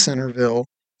from Centerville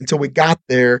until we got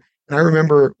there. And I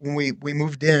remember when we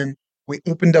moved in, we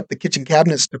opened up the kitchen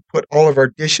cabinets to put all of our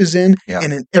dishes in. Yeah.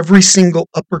 And in every single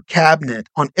upper cabinet,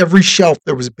 on every shelf,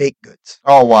 there was baked goods.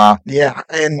 Oh, wow. Yeah.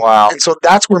 And so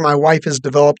that's where my wife has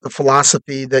developed the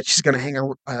philosophy that she's going to hang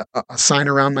a sign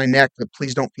around my neck that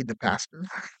please don't feed the pastor.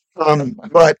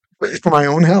 But for my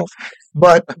own health.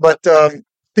 But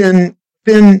then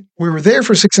we were there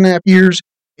for 6.5 years.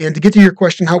 And to get to your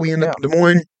question, how we ended up in Des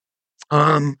Moines,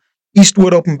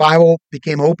 Eastwood Open Bible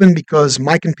became open because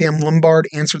Mike and Pam Lombard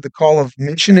answered the call of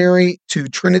missionary to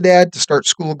Trinidad to start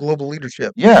School of Global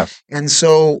Leadership. Yes. And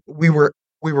so we were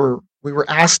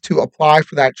asked to apply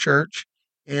for that church,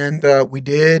 and we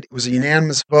did. It was a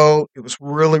unanimous vote. It was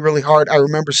really, really hard. I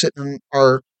remember sitting in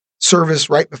our service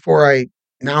right before I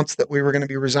announced that we were going to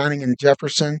be resigning in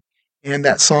Jefferson, and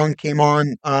that song came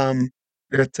on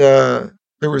that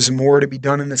there was more to be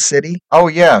done in the city. Oh,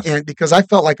 yes. And because I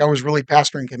felt like I was really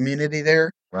pastoring community there.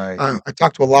 Right. I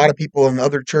talked to a lot of people in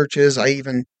other churches. I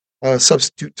even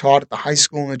substitute taught at the high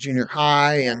school and the junior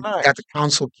high, and got to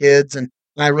counsel kids, and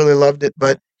I really loved it.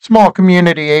 But small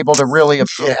community able to really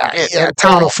absorb a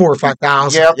town of 4,000 or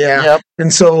 5,000. Yep, Yeah. yep.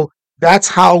 And so that's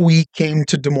how we came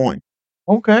to Des Moines.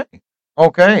 Okay.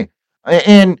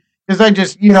 And because I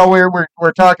just,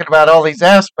 we're talking about all these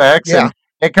aspects, Yeah. and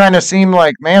it kind of seemed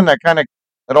like, man,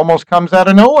 it almost comes out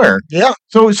of nowhere. Yeah.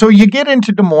 So you get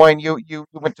into Des Moines. You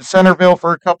went to Centerville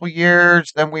for a couple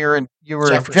years. Then you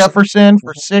were in Jefferson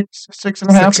for six and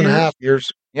a half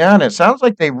years. Yeah, and it sounds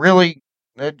like they really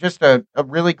just a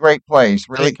really great place.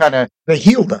 Really they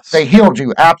healed us. They healed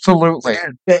you, absolutely.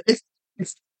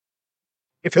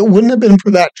 If it wouldn't have been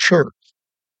for that church,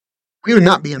 we would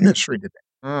not be in ministry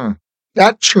today.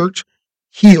 That church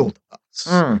healed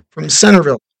us from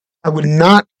Centerville. I would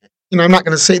not, I'm not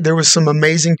going to say there was some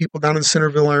amazing people down in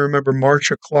Centerville. I remember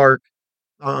Marcia Clark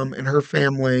and her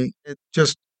family. It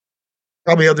just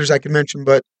probably others I could mention,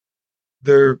 but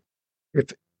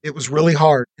it was really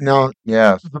hard. Now,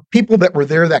 the people that were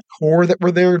there, that core that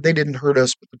were there, they didn't hurt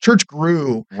us, but the church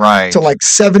grew to like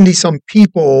 70 some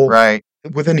people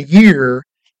within a year.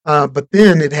 But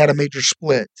then it had a major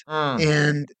split,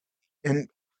 and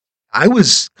I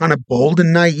was kind of bold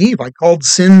and naive. I called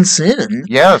sin.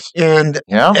 Yes, and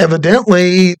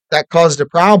evidently that caused a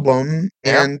problem,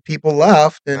 and people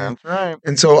left. And that's right.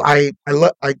 And so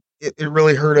it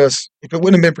really hurt us. If it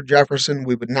wouldn't have been for Jefferson,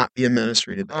 we would not be in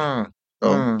ministry today.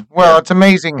 Well, it's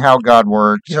amazing how God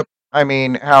works. Yep. I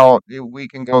mean, how we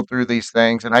can go through these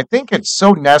things. And I think it's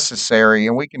so necessary.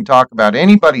 And we can talk about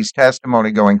anybody's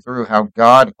testimony going through how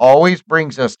God always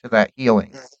brings us to that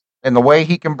healing. And the way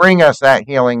he can bring us that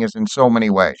healing is in so many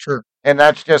ways. Sure. And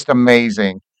that's just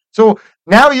amazing. So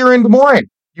now you're in Des Moines.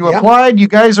 You applied. You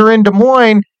guys are in Des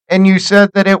Moines. And you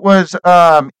said that it was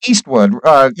Eastwood.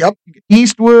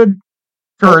 Eastwood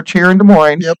Church here in Des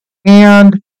Moines. Yep.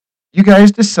 And you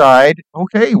guys decide,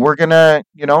 okay, we're going to,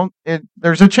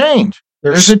 there's a change.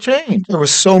 There's a change. There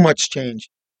was so much change.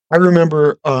 I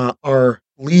remember our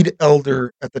lead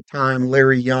elder at the time,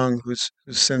 Larry Young, who's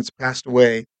since passed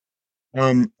away.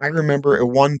 I remember at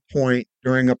one point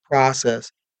during a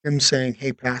process, him saying,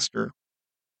 "Hey, Pastor,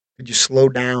 could you slow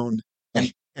down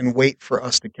and wait for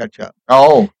us to catch up?"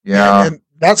 Oh, yeah. And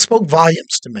that spoke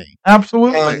volumes to me.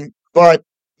 Absolutely. But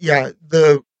yeah,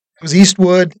 it was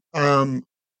Eastwood.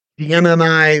 Deanna and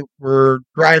I were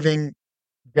driving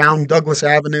down Douglas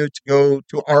Avenue to go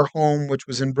to our home, which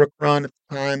was in Brook Run at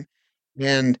the time.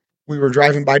 And we were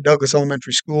driving by Douglas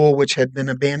Elementary School, which had been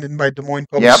abandoned by Des Moines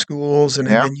Public Schools and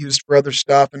had been used for other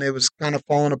stuff. And it was kind of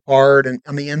falling apart, and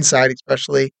on the inside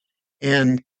especially.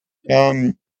 And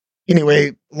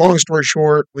anyway, long story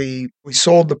short, we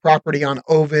sold the property on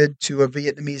Ovid to a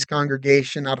Vietnamese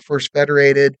congregation out of First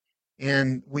Federated.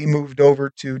 And we moved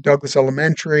over to Douglas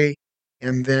Elementary.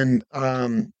 And then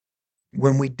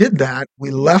when we did that,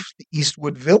 we left the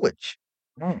Eastwood Village.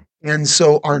 And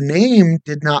so our name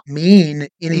did not mean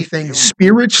anything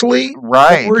spiritually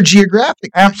or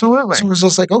geographically. Absolutely. So it was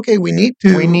just like, okay, we need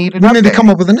to come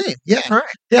up with a name. Yeah. Right.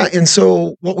 Yeah. And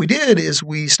so what we did is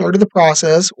we started the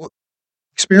process.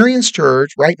 Experience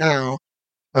Church right now,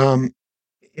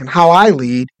 in how I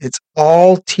lead, it's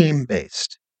all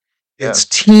team-based. It's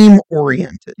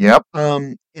team-oriented. Yep.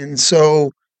 And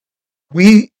so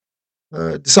we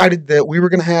decided that we were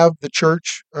going to have the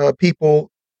church people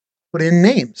put in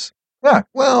names. Yeah.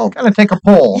 Well, kind of take a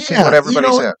poll, see what everybody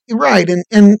said. Right.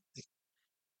 And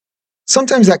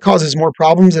sometimes that causes more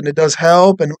problems than it does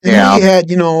help. And we had,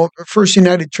 First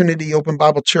United Trinity Open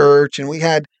Bible Church, and we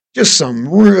had just some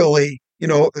really,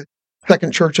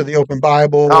 Second Church of the Open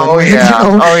Bible. Oh,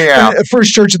 and,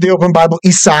 First Church of the Open Bible,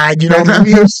 East Side, we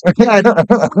had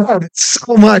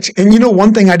so much. And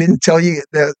one thing I didn't tell you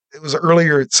that it was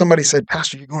earlier, somebody said,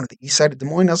 "Pastor, you're going to the East Side of Des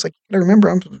Moines?" I was like, "I remember,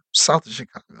 I'm from south of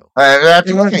Chicago."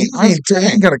 That's right.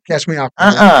 You got to catch me off.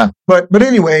 But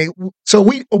anyway, so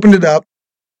we opened it up.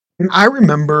 And I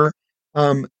remember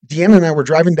Deanna and I were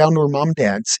driving down to her mom and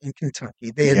dad's in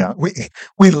Kentucky.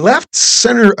 We left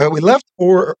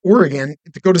Oregon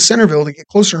to go to Centerville to get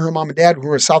closer to her mom and dad, who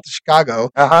were south of Chicago.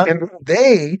 And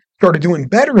they started doing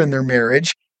better in their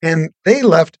marriage, and they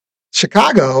left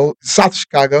Chicago, south of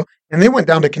Chicago, and they went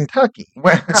down to Kentucky.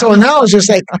 And so now it's just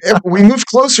like we moved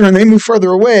closer and they moved further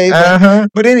away.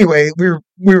 But anyway,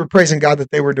 we were praising God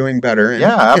that they were doing better. And,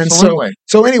 absolutely. And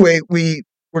so anyway,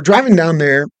 we're driving down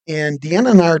there, and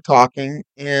Deanna and I are talking,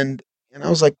 and I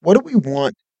was like, what do we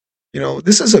want?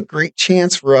 This is a great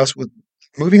chance for us with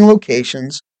moving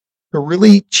locations to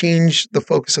really change the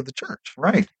focus of the church.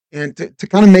 Right. And to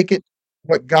kind of make it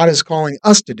what God is calling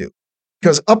us to do.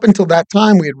 Because up until that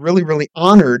time, we had really, really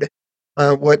honored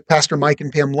what Pastor Mike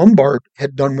and Pam Lombard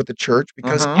had done with the church.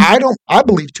 Because I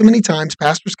believe too many times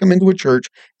pastors come into a church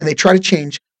and they try to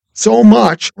change so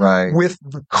much Right. with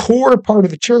the core part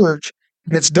of the church,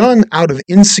 and it's done out of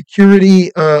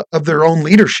insecurity of their own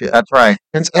leadership. That's right.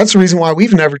 And that's the reason why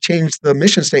we've never changed the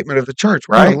mission statement of the church.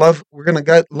 Right. We're going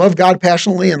to love God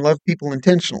passionately and love people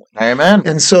intentionally. Amen.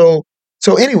 And so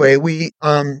anyway,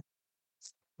 I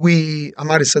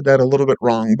might have said that a little bit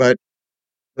wrong, but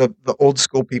the old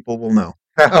school people will know.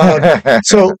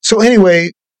 So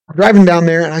anyway, driving down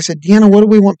there, and I said, Deanna, what do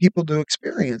we want people to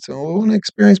experience? And we want to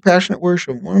experience passionate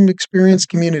worship. We want them to experience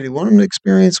community. We want them to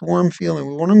experience warm feeling.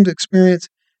 We want them to experience,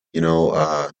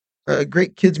 a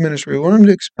great kids ministry. We want them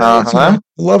to experience the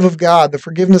love of God, the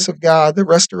forgiveness of God, the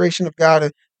restoration of God.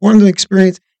 We want them to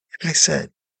experience. And I said,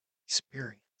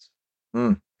 experience.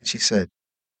 And she said,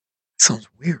 sounds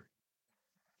weird.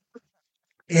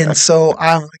 And so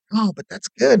I'm like, oh, but that's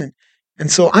good. And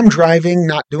so I'm driving,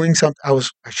 not doing something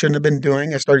I shouldn't have been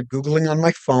doing. I started Googling on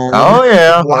my phone. Oh,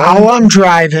 yeah. While I'm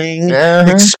driving,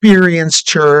 Experience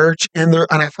Church, and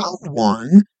I found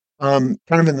one, kind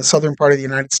of in the southern part of the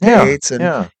United States. And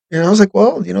I was like,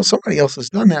 well, somebody else has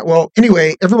done that. Well,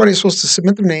 anyway, everybody's supposed to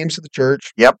submit their names to the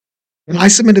church. Yep. And I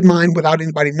submitted mine without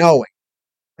anybody knowing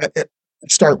to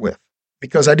start with,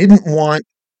 because I didn't want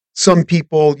some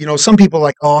people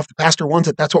like, oh, if the pastor wants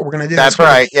it, that's what we're going to do. That's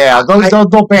right. Yeah.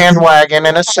 They'll bandwagon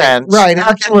in a sense. Right.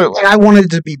 Absolutely. And I wanted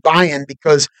it to be buy-in,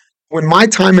 because when my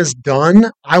time is done,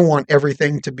 I want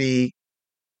it to be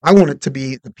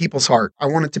the people's heart. I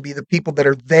want it to be the people that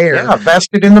are there. Yeah,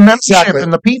 vested in the membership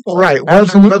and the people. Right.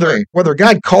 Absolutely. Whether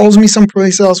God calls me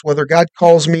someplace else, whether God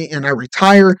calls me and I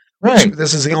retire. Right.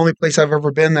 This is the only place I've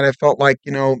ever been that I felt like,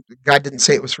 God didn't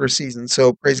say it was for a season.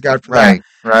 So praise God for that.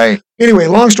 Right. Anyway,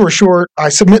 long story short, I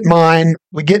submit mine.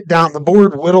 We get down, the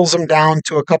board whittles them down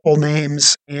to a couple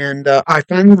names. And I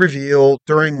finally reveal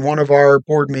during one of our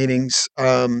board meetings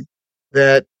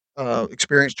that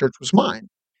Experience Church was mine.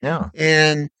 Yeah.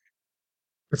 And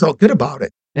I felt good about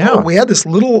it. Yeah. We had this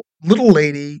little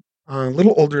lady,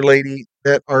 little older lady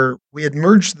that we had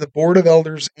merged the board of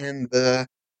elders and the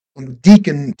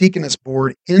deaconess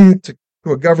board into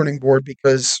a governing board,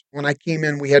 because when I came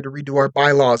in, we had to redo our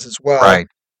bylaws as well. Right.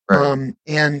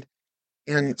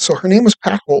 And so her name was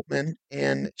Pat Holtman,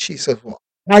 and she says, well,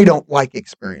 I don't like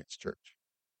Experience Church.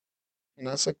 And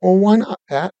I was like, well, why not,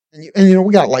 Pat? And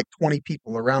we got like 20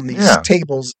 people around these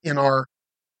tables in our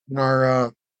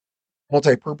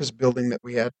multi-purpose building that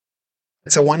we had. I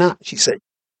said, why not? She said,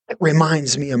 it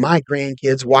reminds me of my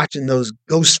grandkids watching those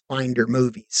Ghost Finder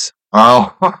movies.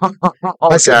 Oh,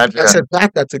 I said,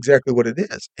 Pat, that's exactly what it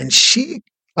is. And she,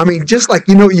 just like,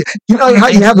 how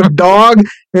you have a dog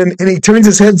and he turns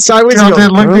his head sideways and goes,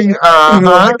 like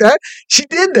that. She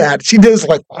did that. She does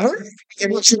like,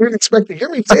 she didn't expect to hear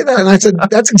me say that. And I said,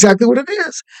 that's exactly what it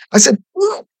is. I said,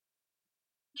 look,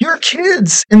 your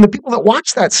kids and the people that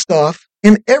watch that stuff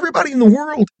and everybody in the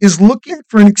world is looking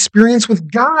for an experience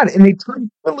with God, and they try to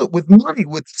fill it with money,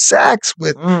 with sex,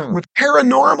 with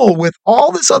paranormal, with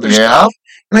all this other stuff.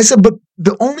 And I said, but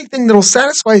the only thing that'll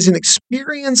satisfy is an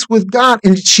experience with God.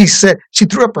 And she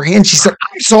threw up her hand. She said,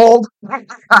 I'm sold. And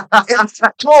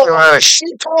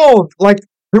she told, like,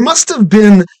 there must have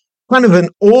been kind of an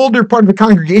older part of the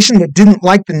congregation that didn't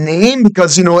like the name,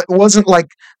 because, it wasn't like,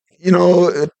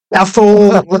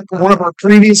 Ethel, like one of our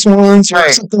previous ones, or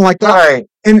something like that. Right.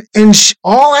 And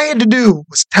all I had to do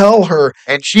was tell her,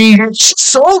 and she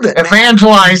sold it,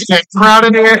 evangelized it,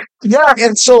 crowded it. Yeah,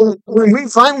 and so when we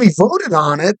finally voted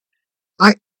on it,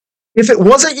 if it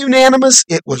wasn't unanimous,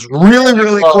 it was really,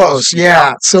 really close.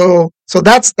 Yeah. So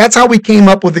that's how we came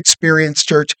up with Experience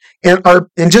Church, and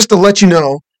just to let you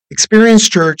know, Experience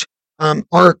Church,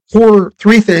 our core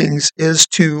three things is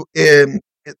to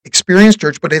Experience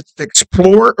Church, but it's to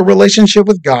explore a relationship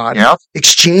with God,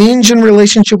 exchange in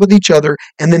relationship with each other,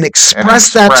 and then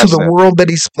express that to the world that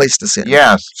He's placed us in.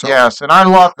 Yes, and I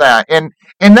love that, and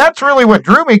that's really what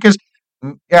drew me, because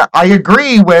I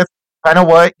agree with kind of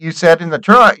what you said in the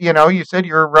truck. You said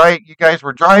you're right. You guys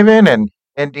were driving,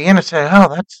 and Deanna said,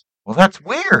 "Oh, that's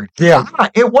weird." Yeah,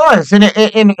 it was, and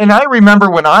I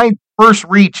remember when I first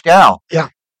reached out. Yeah,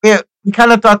 we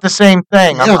kind of thought the same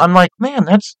thing. Yeah. I'm like, man,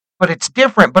 but it's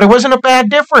different. But it wasn't a bad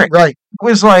different. Right. It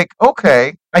was like,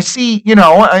 okay, I see,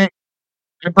 my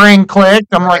brain clicked.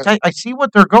 I'm like, I see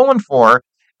what they're going for.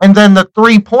 And then the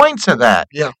 3 points of that.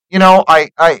 Yeah. You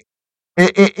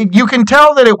can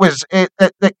tell that it was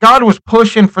that God was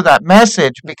pushing for that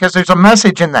message, because there's a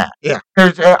message in that. Yeah.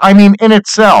 There's, in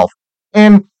itself.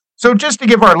 And so just to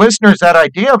give our listeners that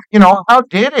idea of, how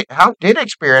did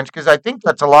Experience? Because I think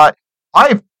that's a lot.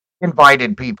 I've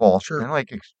invited people. Sure.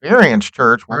 Like, Experience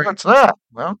Church. Well, what's that?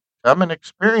 Well, come and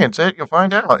experience it. You'll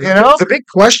find out. The big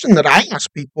question that I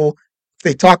ask people,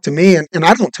 they talk to me, and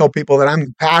I don't tell people that I'm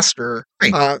the pastor.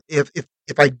 Right.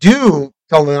 If I do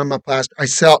tell them I'm a pastor,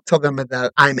 tell them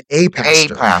that I'm a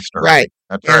pastor. A pastor. Right.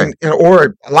 That's right.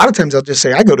 Or a lot of times I'll just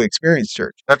say I go to Experience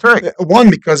Church. That's right. One,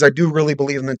 because I do really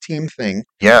believe in the team thing.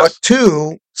 Yes. But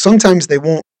two, sometimes they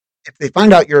won't. If they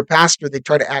find out you're a pastor, they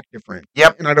try to act different.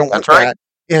 Yep. And I don't want That's right.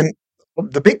 that. And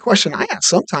the big question I ask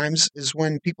sometimes is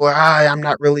when people are, I'm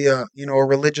not really a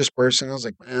religious person. I was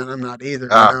like, man, I'm not either.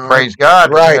 Praise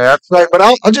God. Right. That's right. But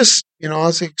I'll just,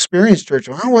 I'll say Experience Church.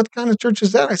 Well, what kind of church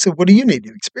is that? I said, what do you need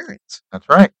to experience? That's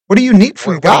right. What do you need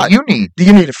from What God? do you need? Do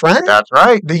you need a friend? That's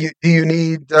right. Do you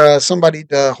need somebody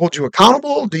to hold you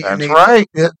accountable? Do you That's need right.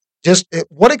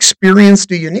 What experience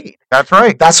do you need? That's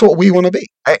right. That's what we want to be.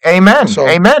 Amen. So-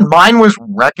 Amen. Mine was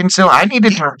I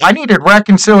needed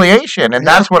reconciliation, and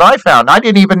Yeah. that's what I found. I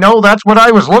didn't even know that's what I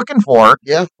was looking for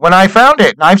Yeah. when I found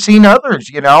it. And I've seen others,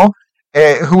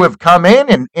 who have come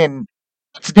in, and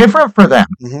it's different for them.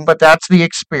 Mhm. But that's the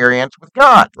experience with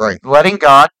God. Right. Letting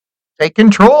God take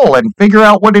control and figure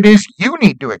out what it is you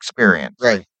need to experience.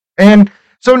 Right. And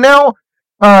so now,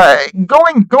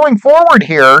 going forward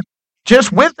here,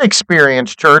 just with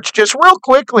Experience Church, just real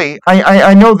quickly,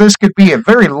 I know this could be a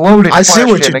very loaded I see question.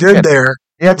 what you did Again, there.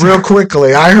 yeah, Real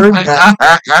quickly, I heard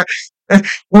that.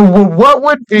 well, what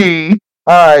would be,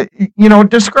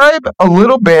 describe a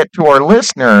little bit to our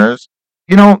listeners,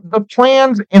 the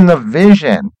plans and the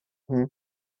vision Mhm.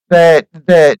 that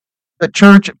the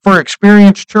church, for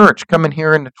Experience Church, coming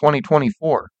here into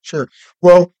 2024. Sure.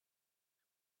 Well,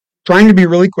 trying to be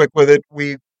really quick with it,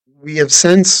 we have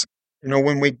since,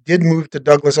 when we did move to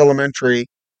Douglas Elementary,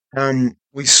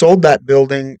 we sold that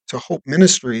building to Hope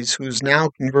Ministries, who's now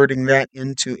converting that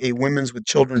into a women's with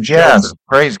children Yes, shelter.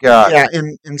 praise God. Yeah,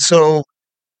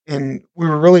 and we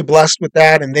were really blessed with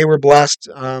that, and they were blessed.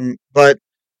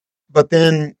 But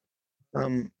then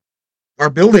our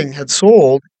building had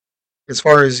sold, as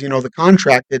far as the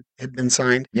contract that had been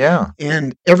signed, Yeah,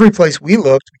 and every place we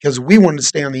looked, because we wanted to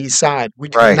stay on the east side. We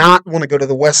did Right. not want to go to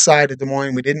the west side of Des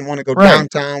Moines. We didn't want to go Right.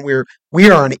 downtown. We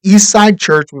are an east side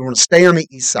church. We want to stay on the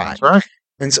east side, that's right.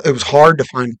 and so it was hard to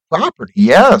find property.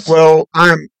 Yes. Well,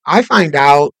 I find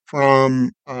out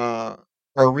from our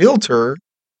realtor,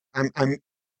 I'm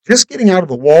just getting out of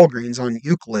the Walgreens on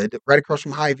Euclid, right across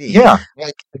from Hy-Vee. Yeah.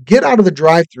 Like, I get out of the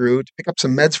drive-through to pick up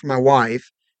some meds for my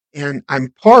wife, and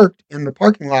I'm parked in the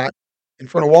parking lot in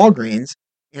front of Walgreens,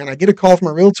 and I get a call from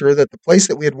a realtor that the place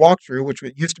that we had walked through, which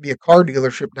used to be a car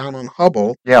dealership down on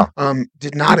Hubble, Yeah.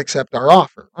 did not accept our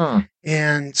offer. Mm.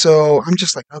 And so I'm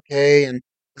just like, okay. And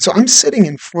so I'm sitting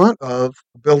in front of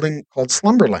a building called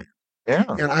Slumberland. Yeah.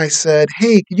 And I said,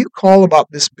 hey, could you call about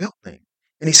this building?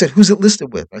 And he said, who's it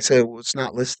listed with? I said, well, it's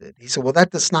not listed. He said, well,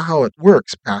 that's not how it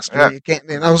works, Pastor. Yeah. You can't.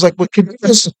 And I was like, well, could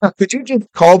you just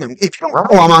call them? If you don't Right.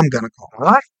 call them, I'm going to call them.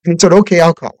 Right. And he said, okay,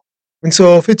 I'll call him. And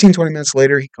so 15, 20 minutes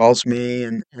later, he calls me,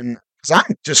 and because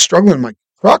I'm just struggling in my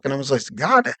truck, and I was like,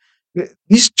 God,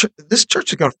 this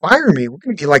church is going to fire me. We're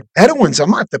going to be like Bedouins.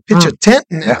 I'm going to have to pitch a tent,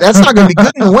 and that's not going to be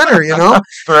good in the winter,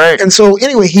 That's right. And so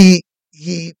anyway, he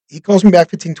calls me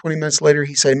back 15, 20 minutes later.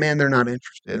 He said, man, they're not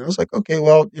interested. And I was like, okay,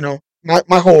 well,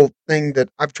 my whole thing that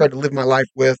I've tried to live my life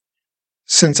with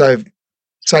since I've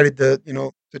decided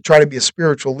to try to be a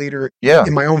spiritual leader Yeah.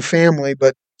 in my own family,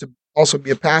 but to also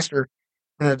be a pastor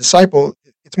and a disciple,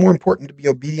 it's more important to be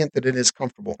obedient than it is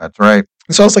comfortable. That's right.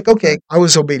 And so I was like, okay, I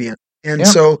was obedient. And Yeah.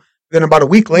 so then about a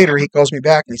week later, he calls me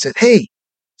back and he said, hey,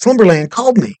 Slumberland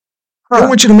called me. I Huh.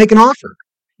 want you to make an offer.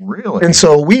 Really? And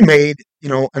so we made,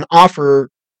 an offer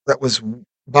that was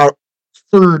about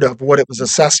a third of what it was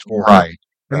assessed for. Right.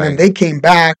 And then Right. they came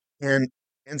back and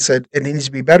said it needs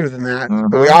to be better than that.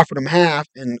 But we Mhm. offered them half,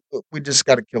 and we just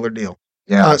got a killer deal.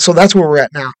 Yeah. So that's where we're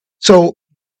at now. So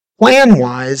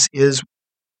plan-wise is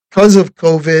because of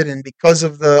COVID and because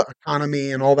of the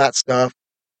economy and all that stuff,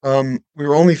 we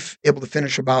were only able to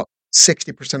finish about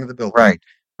 60% of the building. Right.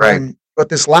 Right. But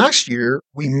this last year,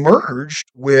 we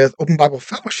merged with Open Bible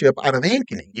Fellowship out of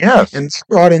Ankeny Yes. and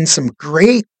brought in some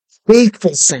great,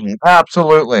 faithful saints.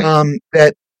 Absolutely.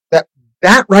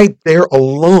 That right there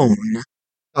alone,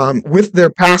 with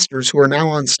their pastors who are now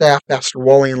on staff, Pastor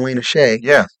Wally and Lena Shea,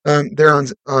 Yes. they're on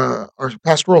our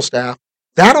pastoral staff.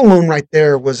 That alone right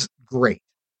there was great.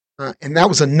 And that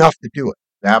was enough to do it.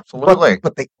 Absolutely.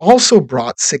 But they also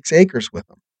brought 6 acres with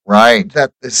them Right.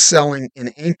 that is selling in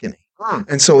Ankeny. Hmm.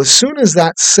 And so as soon as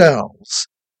that sells,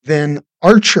 then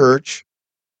our church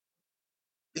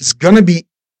is going to be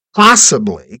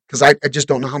possibly, because I just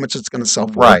don't know how much it's going to sell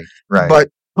for, Right. Right. but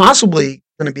possibly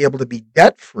going to be able to be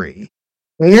debt-free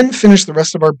and finish the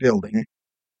rest of our building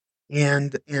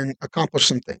and accomplish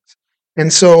some things.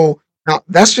 And so now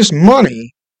that's just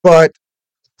money, but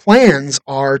plans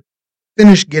are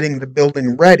finish getting the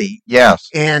building ready. Yes.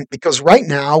 And because right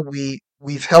now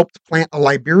we've helped plant a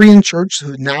Liberian church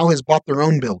who now has bought their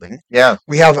own building. Yeah.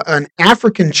 We have an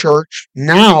African church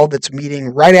now that's meeting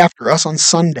right after us on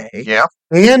Sunday. Yeah.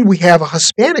 And we have a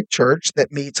Hispanic church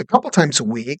that meets a couple times a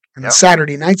week. And Yep.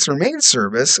 Saturday night's their main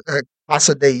service,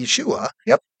 Casa de Yeshua.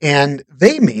 Yep. And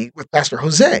they meet with Pastor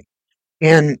Jose.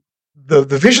 And the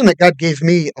vision that God gave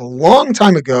me a long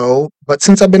time ago, but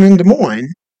since I've been in Des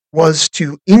Moines, was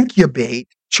to incubate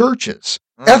churches,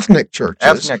 ethnic churches.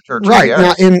 Ethnic churches, Right.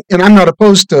 yes. Now, and I'm not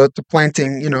opposed to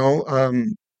planting,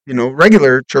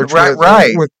 regular church Right, with,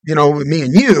 right. with me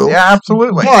and you. Yeah,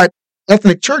 absolutely. But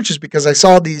ethnic churches, because I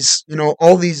saw these,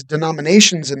 all these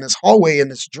denominations in this hallway in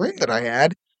this dream that I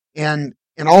had, and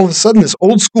all of a sudden this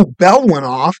old school bell went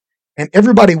off, and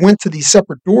everybody went to these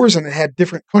separate doors, and it had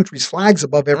different countries' flags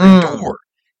above every door.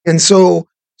 And so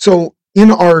in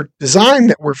our design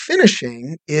that we're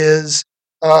finishing is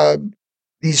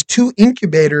these 2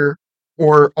 incubator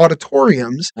or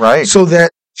auditoriums, Right. so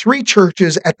that 3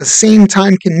 churches at the same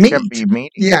time can meet. Can be meeting.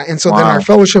 Yeah, and so then Wow. our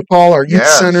fellowship hall, our youth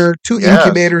Yes, center, 2 yes.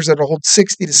 incubators that'll hold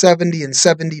 60 to 70 and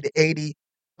 70 to 80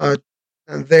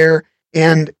 there.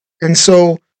 And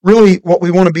so really what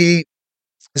we want to be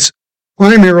is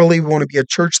primarily we want to be a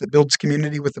church that builds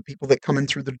community with the people that come in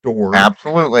through the door.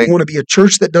 Absolutely. We want to be a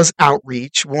church that does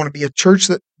outreach. We want to be a church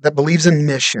that believes in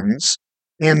missions.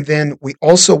 And then we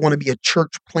also want to be a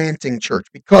church planting church,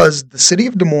 because the city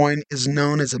of Des Moines is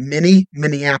known as a mini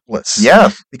Minneapolis.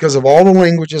 Yes. Because of all the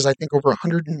languages, I think over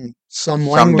 100 and some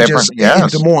languages in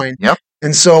yes. Des Moines. Yep.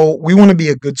 And so we want to be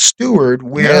a good steward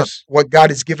with Yes. what God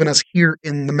has given us here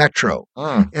in the metro.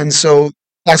 And so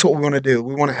that's what we want to do.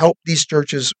 We want to help these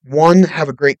churches, one, have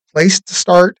a great place to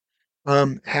start,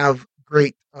 have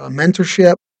great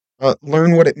mentorship,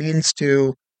 learn what it means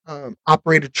to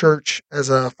operate a church as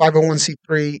a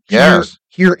 501c3 Yes.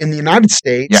 here in the United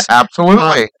States. Yeah,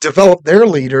 absolutely. Develop their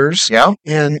leaders, Yeah.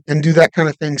 and do that kind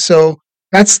of thing. So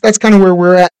that's kind of where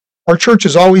we're at. Our church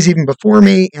is always, even before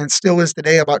me, and still is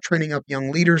today, about training up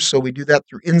young leaders. So we do that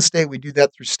through in-state, we do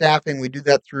that through staffing, we do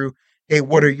that through, hey,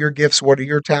 what are your gifts? What are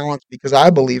your talents? Because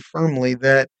I believe firmly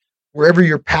that wherever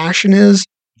your passion is,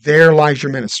 there lies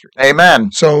your ministry. Amen.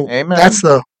 So Amen. that's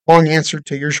the long answer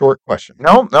to your short question.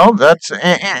 No, that's,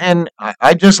 and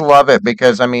I just love it,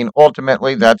 because, I mean,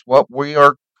 ultimately that's what we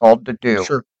are called to do.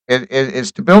 Sure.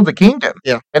 Is to build the kingdom.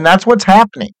 Yeah. And that's what's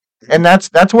happening. And that's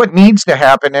what needs to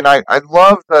happen. And I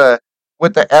love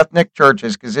with the ethnic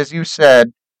churches, because as you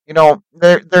said,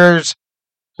 there's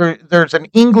an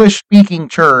English speaking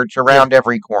church around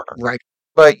every corner. Right.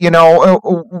 But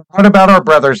what about our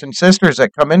brothers and sisters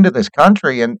that come into this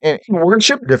country and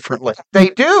Worship differently. they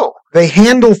do? They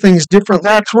handle things differently.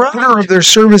 That's The order right. of their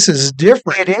service is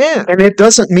different. It is. And it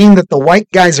doesn't mean that the white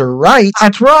guys are right.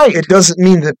 That's right. It doesn't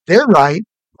mean that they're right,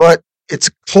 but it's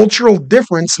cultural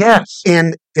difference. Yes.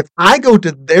 And if I go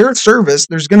to their service,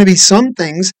 there's going to be some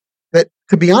things that,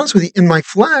 to be honest with you, in my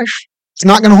flesh, it's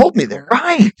not going to hold me there.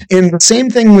 Right. And the same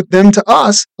thing with them to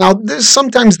us. Now,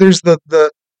 sometimes there's the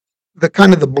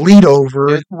kind of the bleed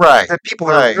over Right. that people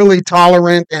Right. are really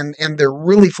tolerant and they're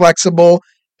really flexible.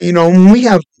 We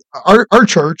have our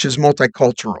church is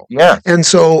multicultural. Yeah. And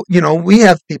so, we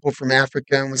have people from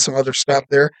Africa and with some other stuff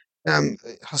there,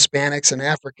 Hispanics and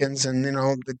Africans, and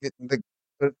the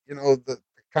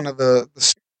kind of the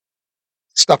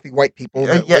stuffy white people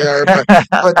that we are.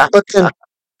 But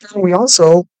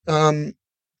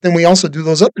then we also do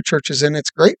those other churches, and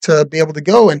it's great to be able to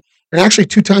go and actually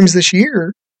 2 times this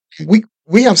year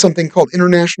we have something called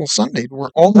International Sunday, where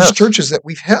all these Yes. churches that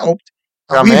we've helped,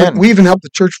 Come we in. even helped the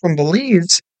church from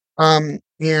Belize, and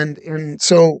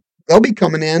so they'll be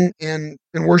coming in and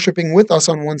worshiping with us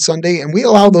on one Sunday, and we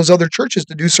allow those other churches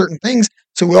to do certain things,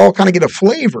 so we all kind of get a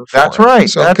flavor for That's it. right.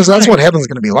 So, That's because that's right. what heaven's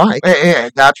going to be like.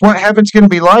 That's what heaven's going to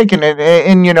be like, and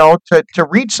to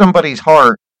reach somebody's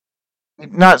heart.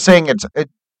 Not saying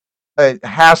it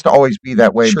has to always be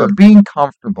that way, Sure. but being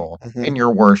comfortable Mhm. in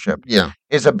your worship Yeah.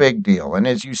 is a big deal. And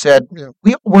as you said, Yeah.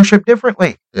 we all worship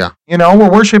differently. Yeah.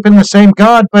 We're worshiping the same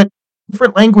God, but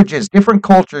different languages, different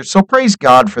cultures. So praise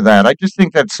God for that. I just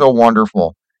think that's so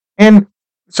wonderful. And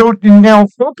so now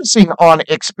focusing on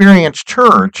Experience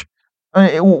Church,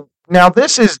 now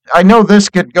this is, I know this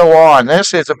could go on.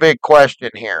 This is a big question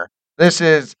here. This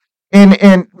is,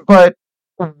 but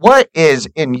what is,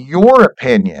 in your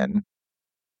opinion,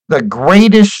 the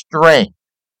greatest strength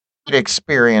at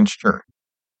Experience Church?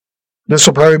 This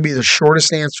will probably be the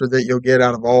shortest answer that you'll get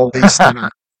out of all these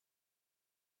tonight.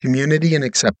 Community and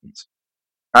acceptance.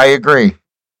 I agree.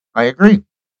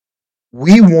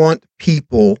 We want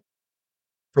people,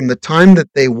 from the time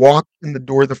that they walk in the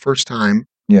door the first time,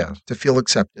 Yes, to feel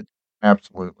accepted.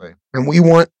 absolutely. And we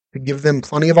want to give them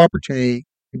plenty of opportunity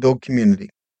to build community.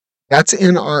 That's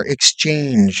in our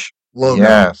exchange logo.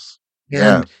 Yes.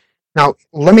 And Yes. now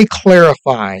let me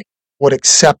clarify what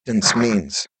acceptance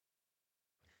means.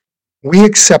 We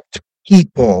accept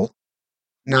people,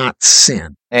 not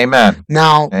sin. Amen.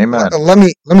 Now, Amen. let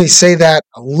me say that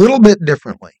a little bit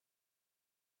differently.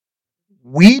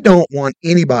 We don't want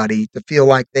anybody to feel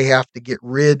like they have to get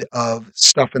rid of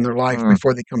stuff in their life Mm.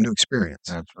 before they come to experience.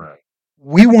 That's right.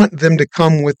 We want them to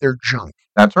come with their junk.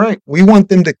 That's right. We want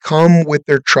them to come with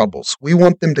their troubles. We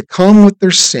want them to come with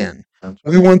their sin. That's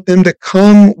We right. want them to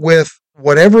come with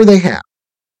whatever they have.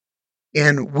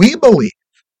 And we believe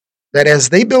that as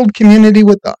they build community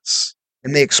with us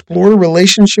and they explore a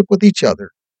relationship with each other,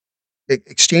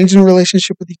 exchange in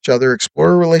relationship with each other,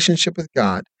 explore a relationship with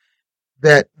God,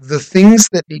 that the things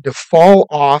that need to fall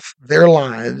off their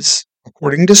lives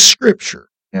according to Scripture,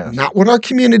 Yes. not what our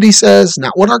community says,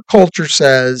 not what our culture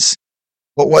says,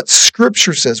 but what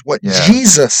Scripture says, what Yes.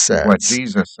 Jesus says, What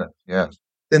Jesus said. Yes.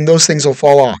 then those things will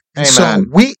fall off. And so Amen.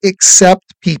 we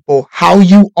accept people how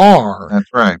you are, That's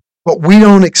right. but we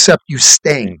don't accept you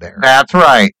staying there. That's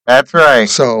right. That's right.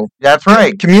 So That's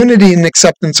right. community and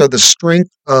acceptance are the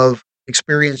strength of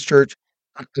Experience Church.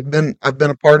 I've been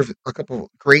a part of a couple of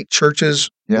great churches,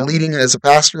 Yeah. leading as a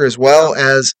pastor, as well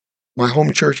as my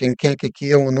home church in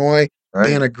Kankakee, Illinois, Right.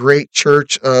 being a great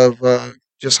church of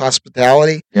just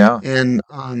hospitality. Yeah. And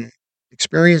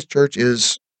Experience Church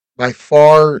is by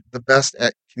far the best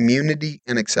at community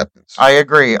and acceptance. I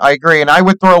agree. And I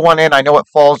would throw one in. I know it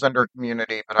falls under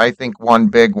community, but I think one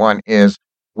big one is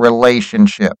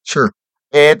relationship. Sure.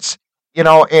 It's,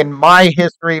 in my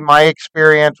history, my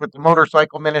experience with the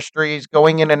motorcycle ministries,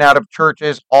 going in and out of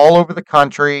churches all over the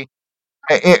country,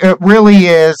 it really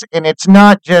is. And it's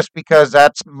not just because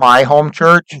that's my home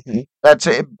church. Mhm. That's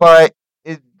it. But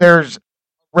there's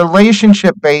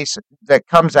relationship base that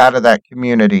comes out of that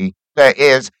community that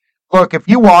is, look, if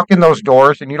you walk in those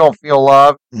doors and you don't feel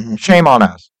love, Mhm. shame on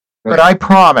us. But I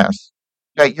promise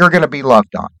that you're going to be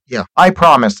loved on. Yeah. I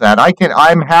promise that.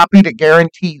 I'm happy to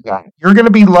guarantee that. You're going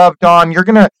to be loved on. You're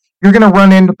going to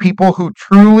run into people who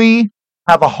truly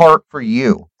have a heart for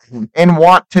you Mhm. and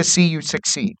want to see you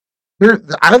succeed.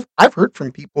 I've heard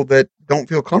from people that don't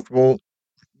feel comfortable,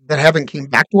 that haven't came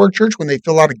back to our church when they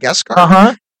fill out a guest card,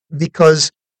 Uh-huh.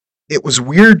 because it was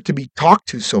weird to be talked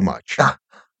to so much. I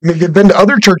mean, they've been to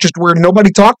other churches where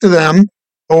nobody talked to them,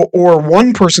 or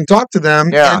one person talked to them,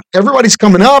 Yeah. and everybody's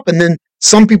coming up, and then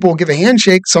some people will give a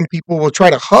handshake, some people will try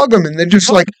to hug them, and they're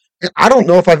just like, I don't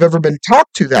know if I've ever been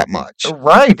talked to that much.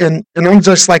 Right. And I'm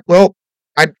just like, well,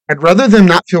 I'd rather them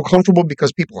not feel comfortable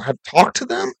because people have talked to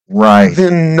them Right.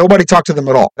 than nobody talk to them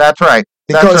at all. That's right.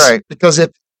 Because if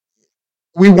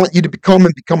we want you to become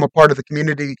a part of the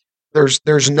community,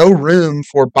 there's no room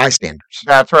for bystanders.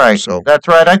 That's right. So- That's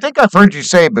right. I think I've heard you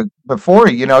say before,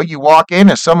 you walk in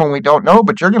as someone we don't know,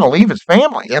 but you're going to leave as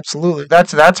family. Absolutely.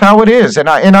 That's how it is. And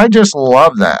I just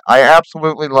love that. I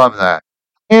absolutely love that.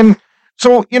 And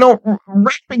so,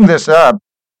 wrapping this up,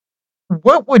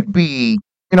 what would be,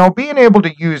 being able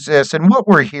to use this and what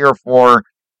we're here for,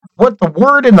 what the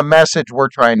word and the message we're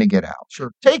trying to get out.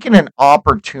 Sure. Taking an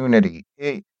opportunity.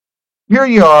 Here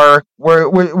you are.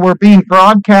 We're being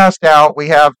broadcast out. We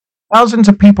have thousands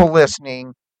of people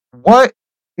listening. What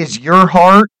is your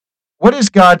heart? What is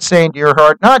God saying to your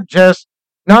heart? Not just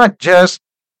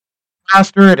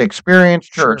pastor at Experience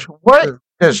Church. Sure, What sure.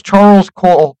 does Charles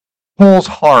Cole's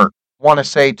heart want to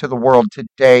say to the world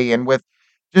today? And with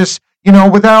just,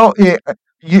 without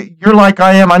you're like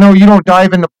I am. I know you don't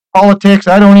dive into politics.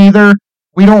 I don't either.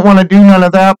 We don't want to do none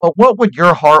of that. But what would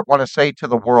your heart want to say to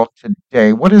the world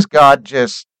today? What is God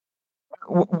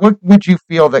what would you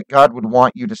feel that God would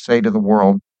want you to say to the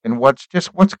world? And what's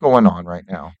going on right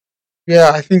now?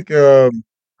 Yeah, I think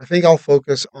I'll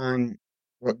focus on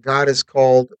what God has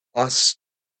called us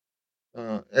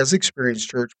as Experience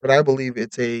Church, but I believe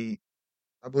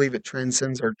I believe it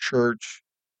transcends our church.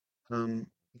 I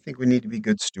think we need to be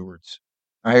good stewards.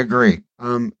 I agree.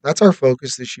 That's our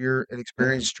focus this year at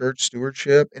Experience Church,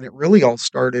 stewardship, and it really all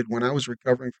started when I was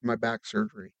recovering from my back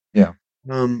surgery. Yeah.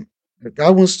 But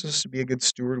God wants us to be a good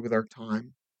steward with our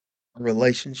time, our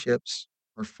relationships,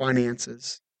 our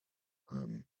finances,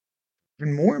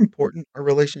 and more important, our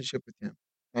relationship with Him.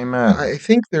 Amen. I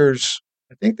think there is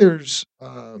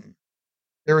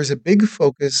a big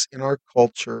focus in our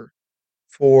culture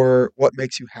for what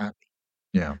makes you happy.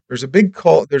 Yeah. There's a big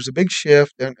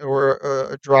shift or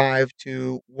a drive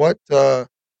to what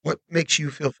makes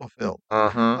you feel fulfilled.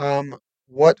 Uh-huh.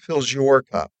 What fills your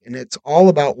cup, and it's all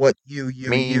about what you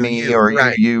Me, you or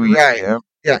right, you, right. yeah.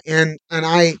 Yeah, and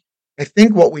I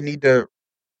think what we need to,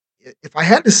 if I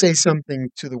had to say something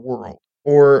to the world,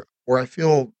 or I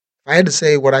feel, if I had to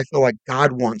say what I feel like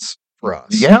God wants for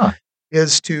us, Yeah.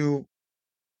 is to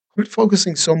quit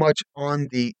focusing so much on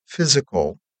the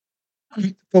physical,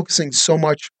 quit focusing so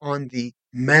much on the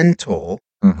mental,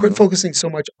 quit Mhm. focusing so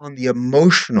much on the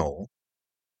emotional,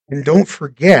 and don't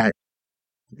forget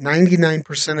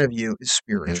 99% of you is It's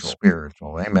spiritual.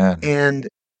 spiritual. Amen. And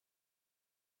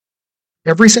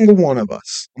every single one of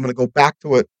us, I'm going to go back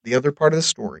to it, the other part of the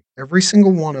story. Every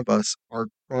single one of us are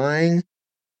trying to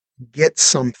get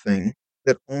something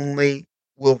that only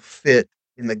will fit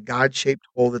in the God-shaped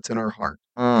hole that's in our heart.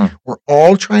 Mm, We're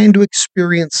all trying to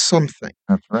experience something.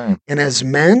 that's right. And as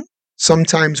men,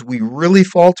 sometimes we really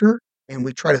falter and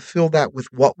we try to fill that with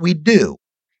what we do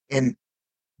and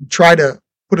try to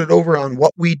put it over on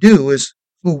what we do is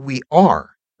who we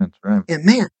are. That's right. And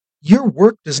man, your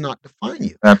work does not define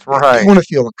you. That's You right. want to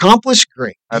feel accomplished?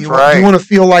 Great. That's You right. want to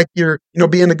feel like you're,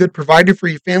 being a good provider for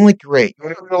your family? Great. You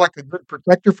want to feel like a good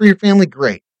protector for your family?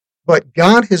 Great. But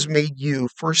God has made you,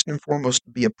 first and foremost,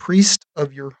 to be a priest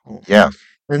of your home. Yes.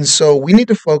 And so we need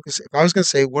to focus. If I was going to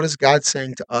say, what is God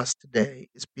saying to us today,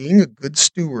 is being a good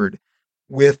steward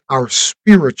with our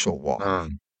spiritual walk.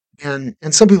 Mm, And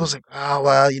some people say, oh,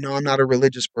 well, I'm not a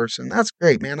religious person. That's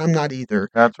great, man. I'm not either.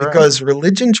 that's right. Because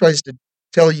religion tries to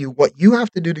tell you what you have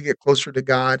to do to get closer to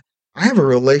God. I have a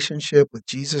relationship with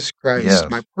Jesus Christ, Yes.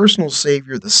 my personal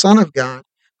Savior, the Son of God,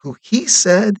 who He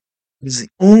said is the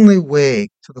only way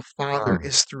to the Father Mm.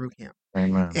 is through Him.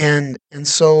 Amen. And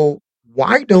so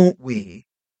why don't we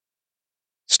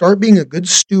start being a good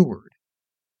steward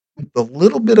with the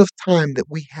little bit of time that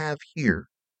we have here?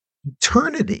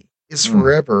 Eternity is Mm.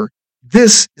 forever.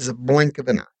 This is a blink of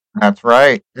an eye. That's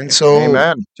right. And so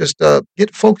Amen. just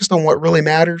get focused on what really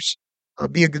matters.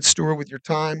 Be a good steward with your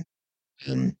time.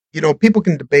 And, people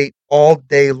can debate all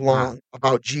day long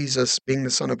about Jesus being the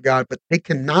Son of God, but they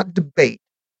cannot debate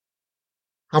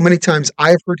how many times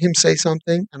I've heard Him say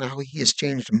something and how He has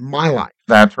changed my life.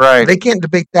 That's right. They can't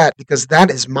debate that because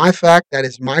that is my fact. That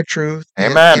is my truth.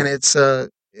 Amen. And it's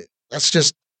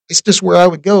just where I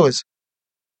would go is,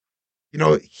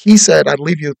 He said, I'd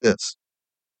leave you with this.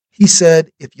 He said,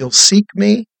 if you'll seek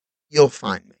me, you'll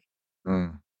find me.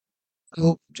 Mm,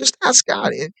 So just ask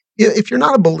God. If you're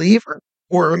not a believer,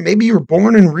 or maybe you were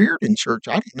born and reared in church,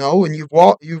 I don't know, and you've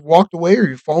walked away or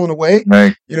you've fallen away,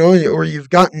 right. or you've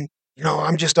gotten,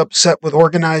 I'm just upset with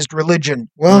organized religion.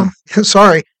 Well,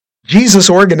 sorry, Jesus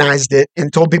organized it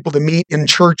and told people to meet in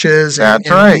churches and, That's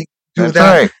right. do That's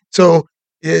that. right. So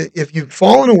if you've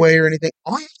fallen away or anything,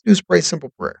 all you have to do is pray a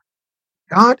simple prayer.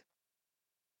 God,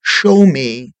 show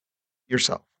me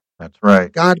yourself. That's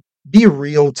right. God, be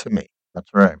real to me. That's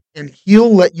right. And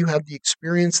He'll let you have the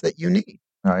experience that you need.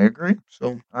 I agree.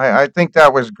 So I think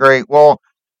that was great. Well,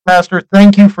 Pastor,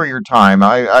 thank you for your time.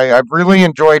 I've really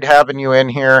enjoyed having you in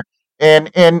here, and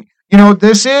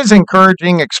this is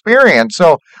encouraging experience.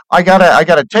 So I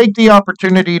gotta take the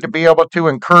opportunity to be able to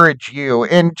encourage you,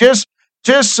 and just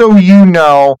so you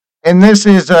know, and this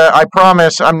is I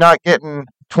promise I'm not getting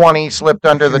 20 slipped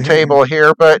under the table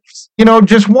here, but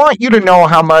just want you to know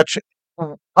how much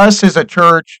us as a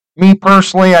church, me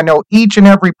personally, I know each and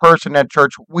every person at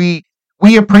church, we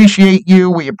appreciate you.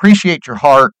 We appreciate your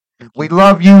heart. We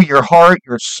love you, your heart,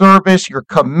 your service, your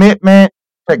commitment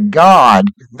to God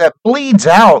that bleeds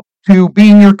out to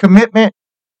being your commitment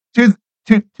to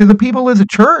the people of the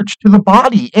church, to the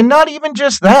body. And not even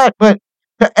just that, but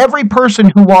to every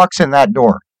person who walks in that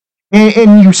door.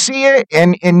 And you see it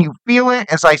and you feel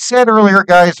it. As I said earlier,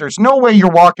 guys, there's no way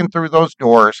you're walking through those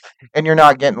doors and you're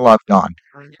not getting loved on.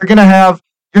 You're gonna have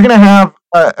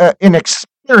an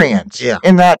experience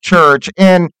in that church,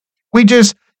 and we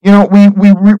just we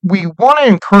want to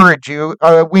encourage you.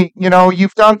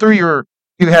 You've gone through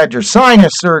you had your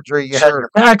sinus surgery, you had your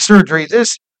back surgery.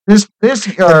 This the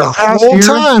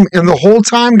whole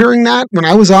time during that, when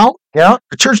I was out, yeah,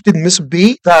 the church didn't miss a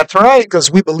beat. That's right,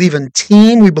 because we believe in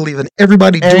team. We believe in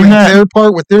everybody doing their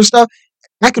part with their stuff.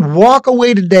 I could walk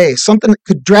away today, something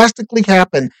could drastically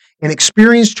happen, and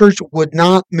Experience Church would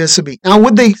not miss a beat. Now,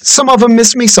 would they? Some of them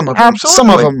miss me. Some of them, absolutely. Some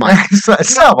of them might. But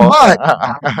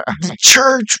the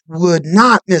church would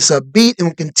not miss a beat and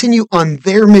would continue on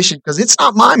their mission, because it's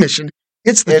not my mission.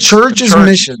 It's the church's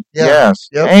mission. Yeah. Yes.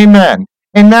 Yep. Amen.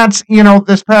 And that's,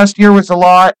 this past year was a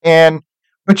lot.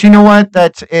 But you know what?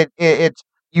 That's it. It's,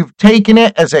 you've taken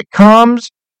it as it comes.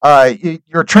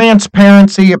 Your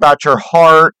transparency about your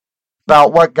heart,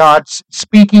 about what God's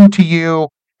speaking to you,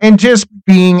 and just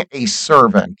being a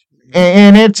servant.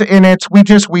 And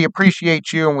we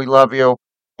appreciate you and we love you.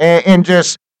 And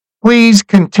just please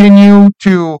continue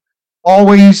to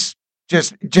always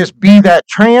just be that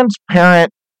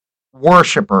transparent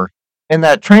worshiper and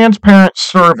that transparent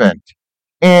servant,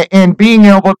 and being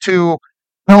able to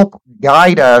help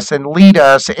guide us and lead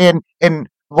us and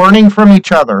learning from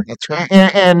each other. That's right.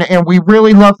 And we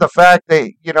really love the fact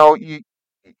that,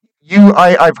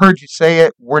 I've heard you say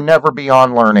it, we're never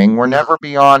beyond learning. We're never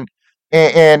beyond,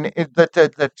 and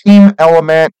the team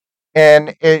element,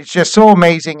 and it's just so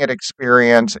amazing at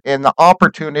Experience and the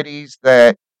opportunities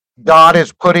that God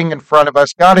is putting in front of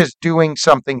us. God is doing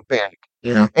something big.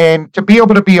 Yeah. And to be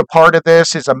able to be a part of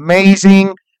this is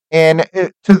amazing. And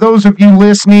to those of you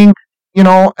listening,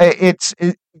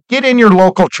 get in your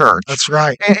local church. That's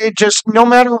right. It just, no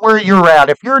matter where you're at,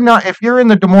 if you're in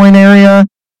the Des Moines area,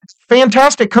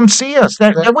 fantastic. Come see us.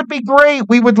 That would be great.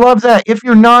 We would love that. If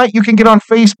you're not, you can get on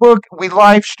Facebook. We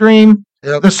live stream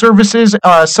the services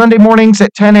Sunday mornings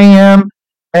at 10 a.m.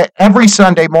 Every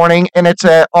Sunday morning, and it's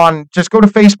just go to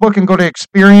Facebook and go to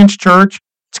Experience Church.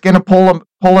 It's going to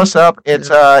pull us up. It's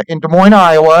in Des Moines,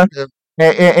 Iowa.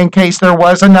 In case there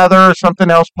was another or something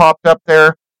else popped up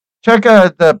there, check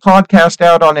the podcast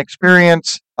out on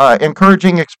Experience,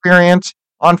 Encouraging Experience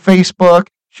on Facebook.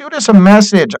 Shoot us a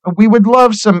message. We would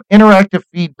love some interactive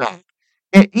feedback.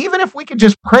 Even if we could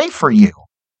just pray for you.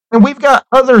 And we've got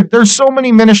there's so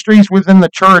many ministries within the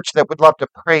church that would love to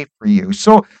pray for you.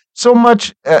 So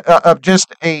much of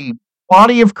just a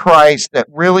body of Christ that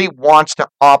really wants to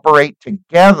operate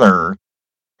together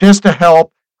just to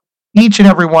help each and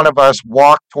every one of us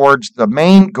walk towards the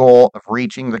main goal of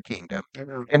reaching the kingdom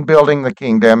and building the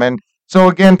kingdom. And so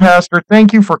again, Pastor,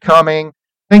 thank you for coming.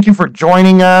 Thank you for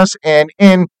joining us and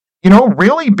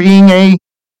really being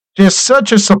just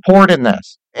such a support in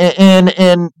this and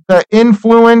the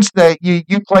influence that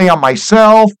you play on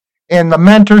myself and the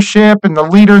mentorship and the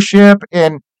leadership,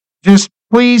 and just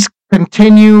please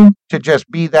continue to just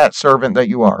be that servant that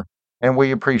you are. And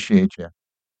we appreciate you.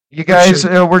 You guys,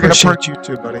 we're going to appreciate you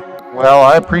too, buddy. Well,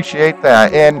 I appreciate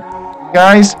that. And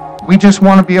guys, we just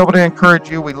want to be able to encourage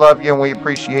you. We love you and we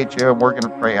appreciate you. And we're going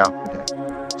to pray out today.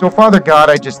 So, Father God,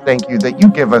 I just thank you that you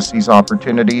give us these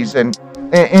opportunities and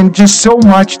just so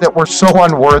much that we're so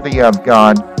unworthy of,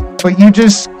 God. But you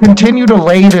just continue to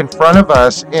lay it in front of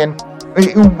us. And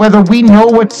whether we know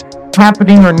what's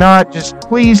happening or not, just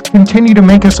please continue to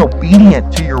make us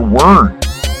obedient to your word.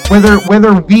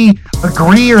 Whether we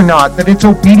agree or not, that it's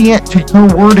obedient to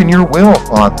your word and your will,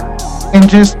 Father. And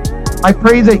just, I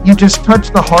pray that you just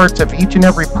touch the hearts of each and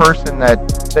every person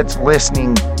that's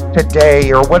listening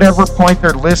today, or whatever point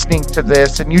they're listening to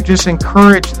this, and you just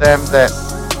encourage them that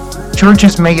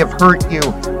churches may have hurt you,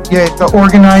 the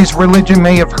organized religion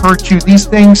may have hurt you, these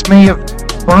things may have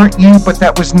burnt you, but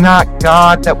that was not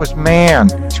God, that was man.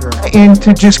 Right. And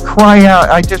to just cry out,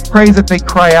 I just pray that they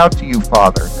cry out to you,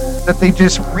 Father, that they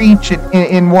just reach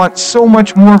and want so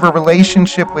much more of a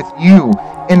relationship with you,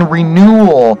 and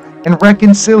renewal and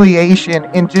reconciliation,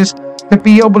 and just to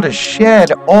be able to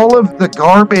shed all of the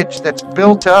garbage that's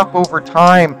built up over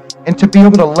time, and to be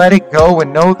able to let it go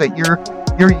and know that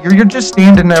you're just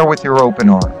standing there with your open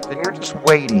arms, and you're just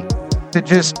waiting to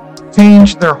just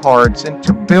change their hearts and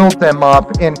to build them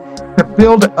up and to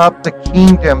build up the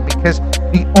kingdom, because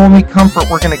the only comfort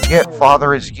we're going to get,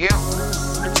 Father, is you.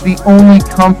 It's the only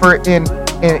comfort in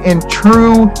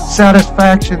true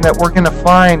satisfaction that we're going to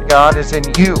find, God, is in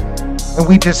you. And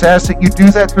we just ask that you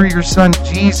do that through your Son,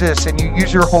 Jesus, and you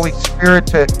use your Holy Spirit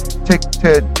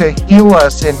to heal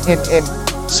us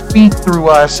and speak through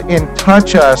us and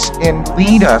touch us and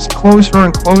lead us closer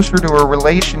and closer to a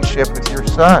relationship with your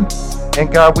Son. And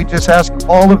God, we just ask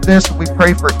all of this. We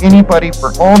pray for anybody,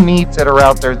 for all needs that are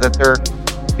out there that they're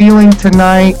feeling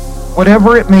tonight,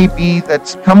 whatever it may be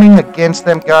that's coming against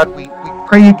them, God, we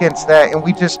pray against that. And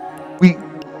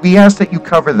we ask that you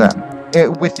cover them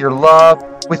with your love,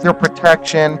 with your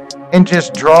protection, and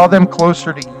just draw them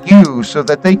closer to you so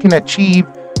that they can achieve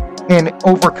and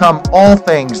overcome all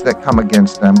things that come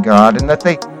against them, God, and that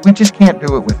we just can't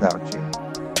do it without you.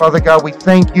 Father God, we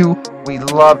thank you, we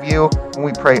love you, and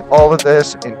we pray all of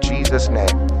this in Jesus' name.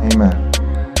 Amen.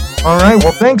 All right,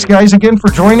 well, thanks, guys, again for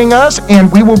joining us,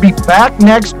 and we will be back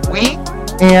next week,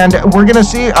 and we're going to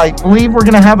see, I believe we're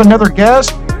going to have another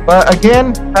guest, but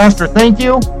again, Pastor, thank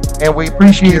you, and we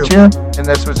appreciate you, and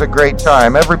this was a great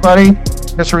time. Everybody,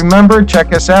 just remember,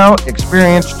 check us out,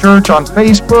 Experience Church on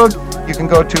Facebook. You can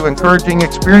go to Encouraging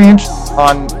Experience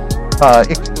on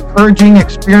Encouraging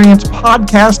Experience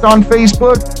Podcast on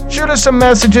Facebook. Shoot us some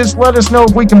messages. Let us know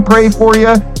if we can pray for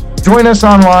you. Join us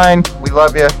online. We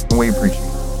love you and we appreciate you.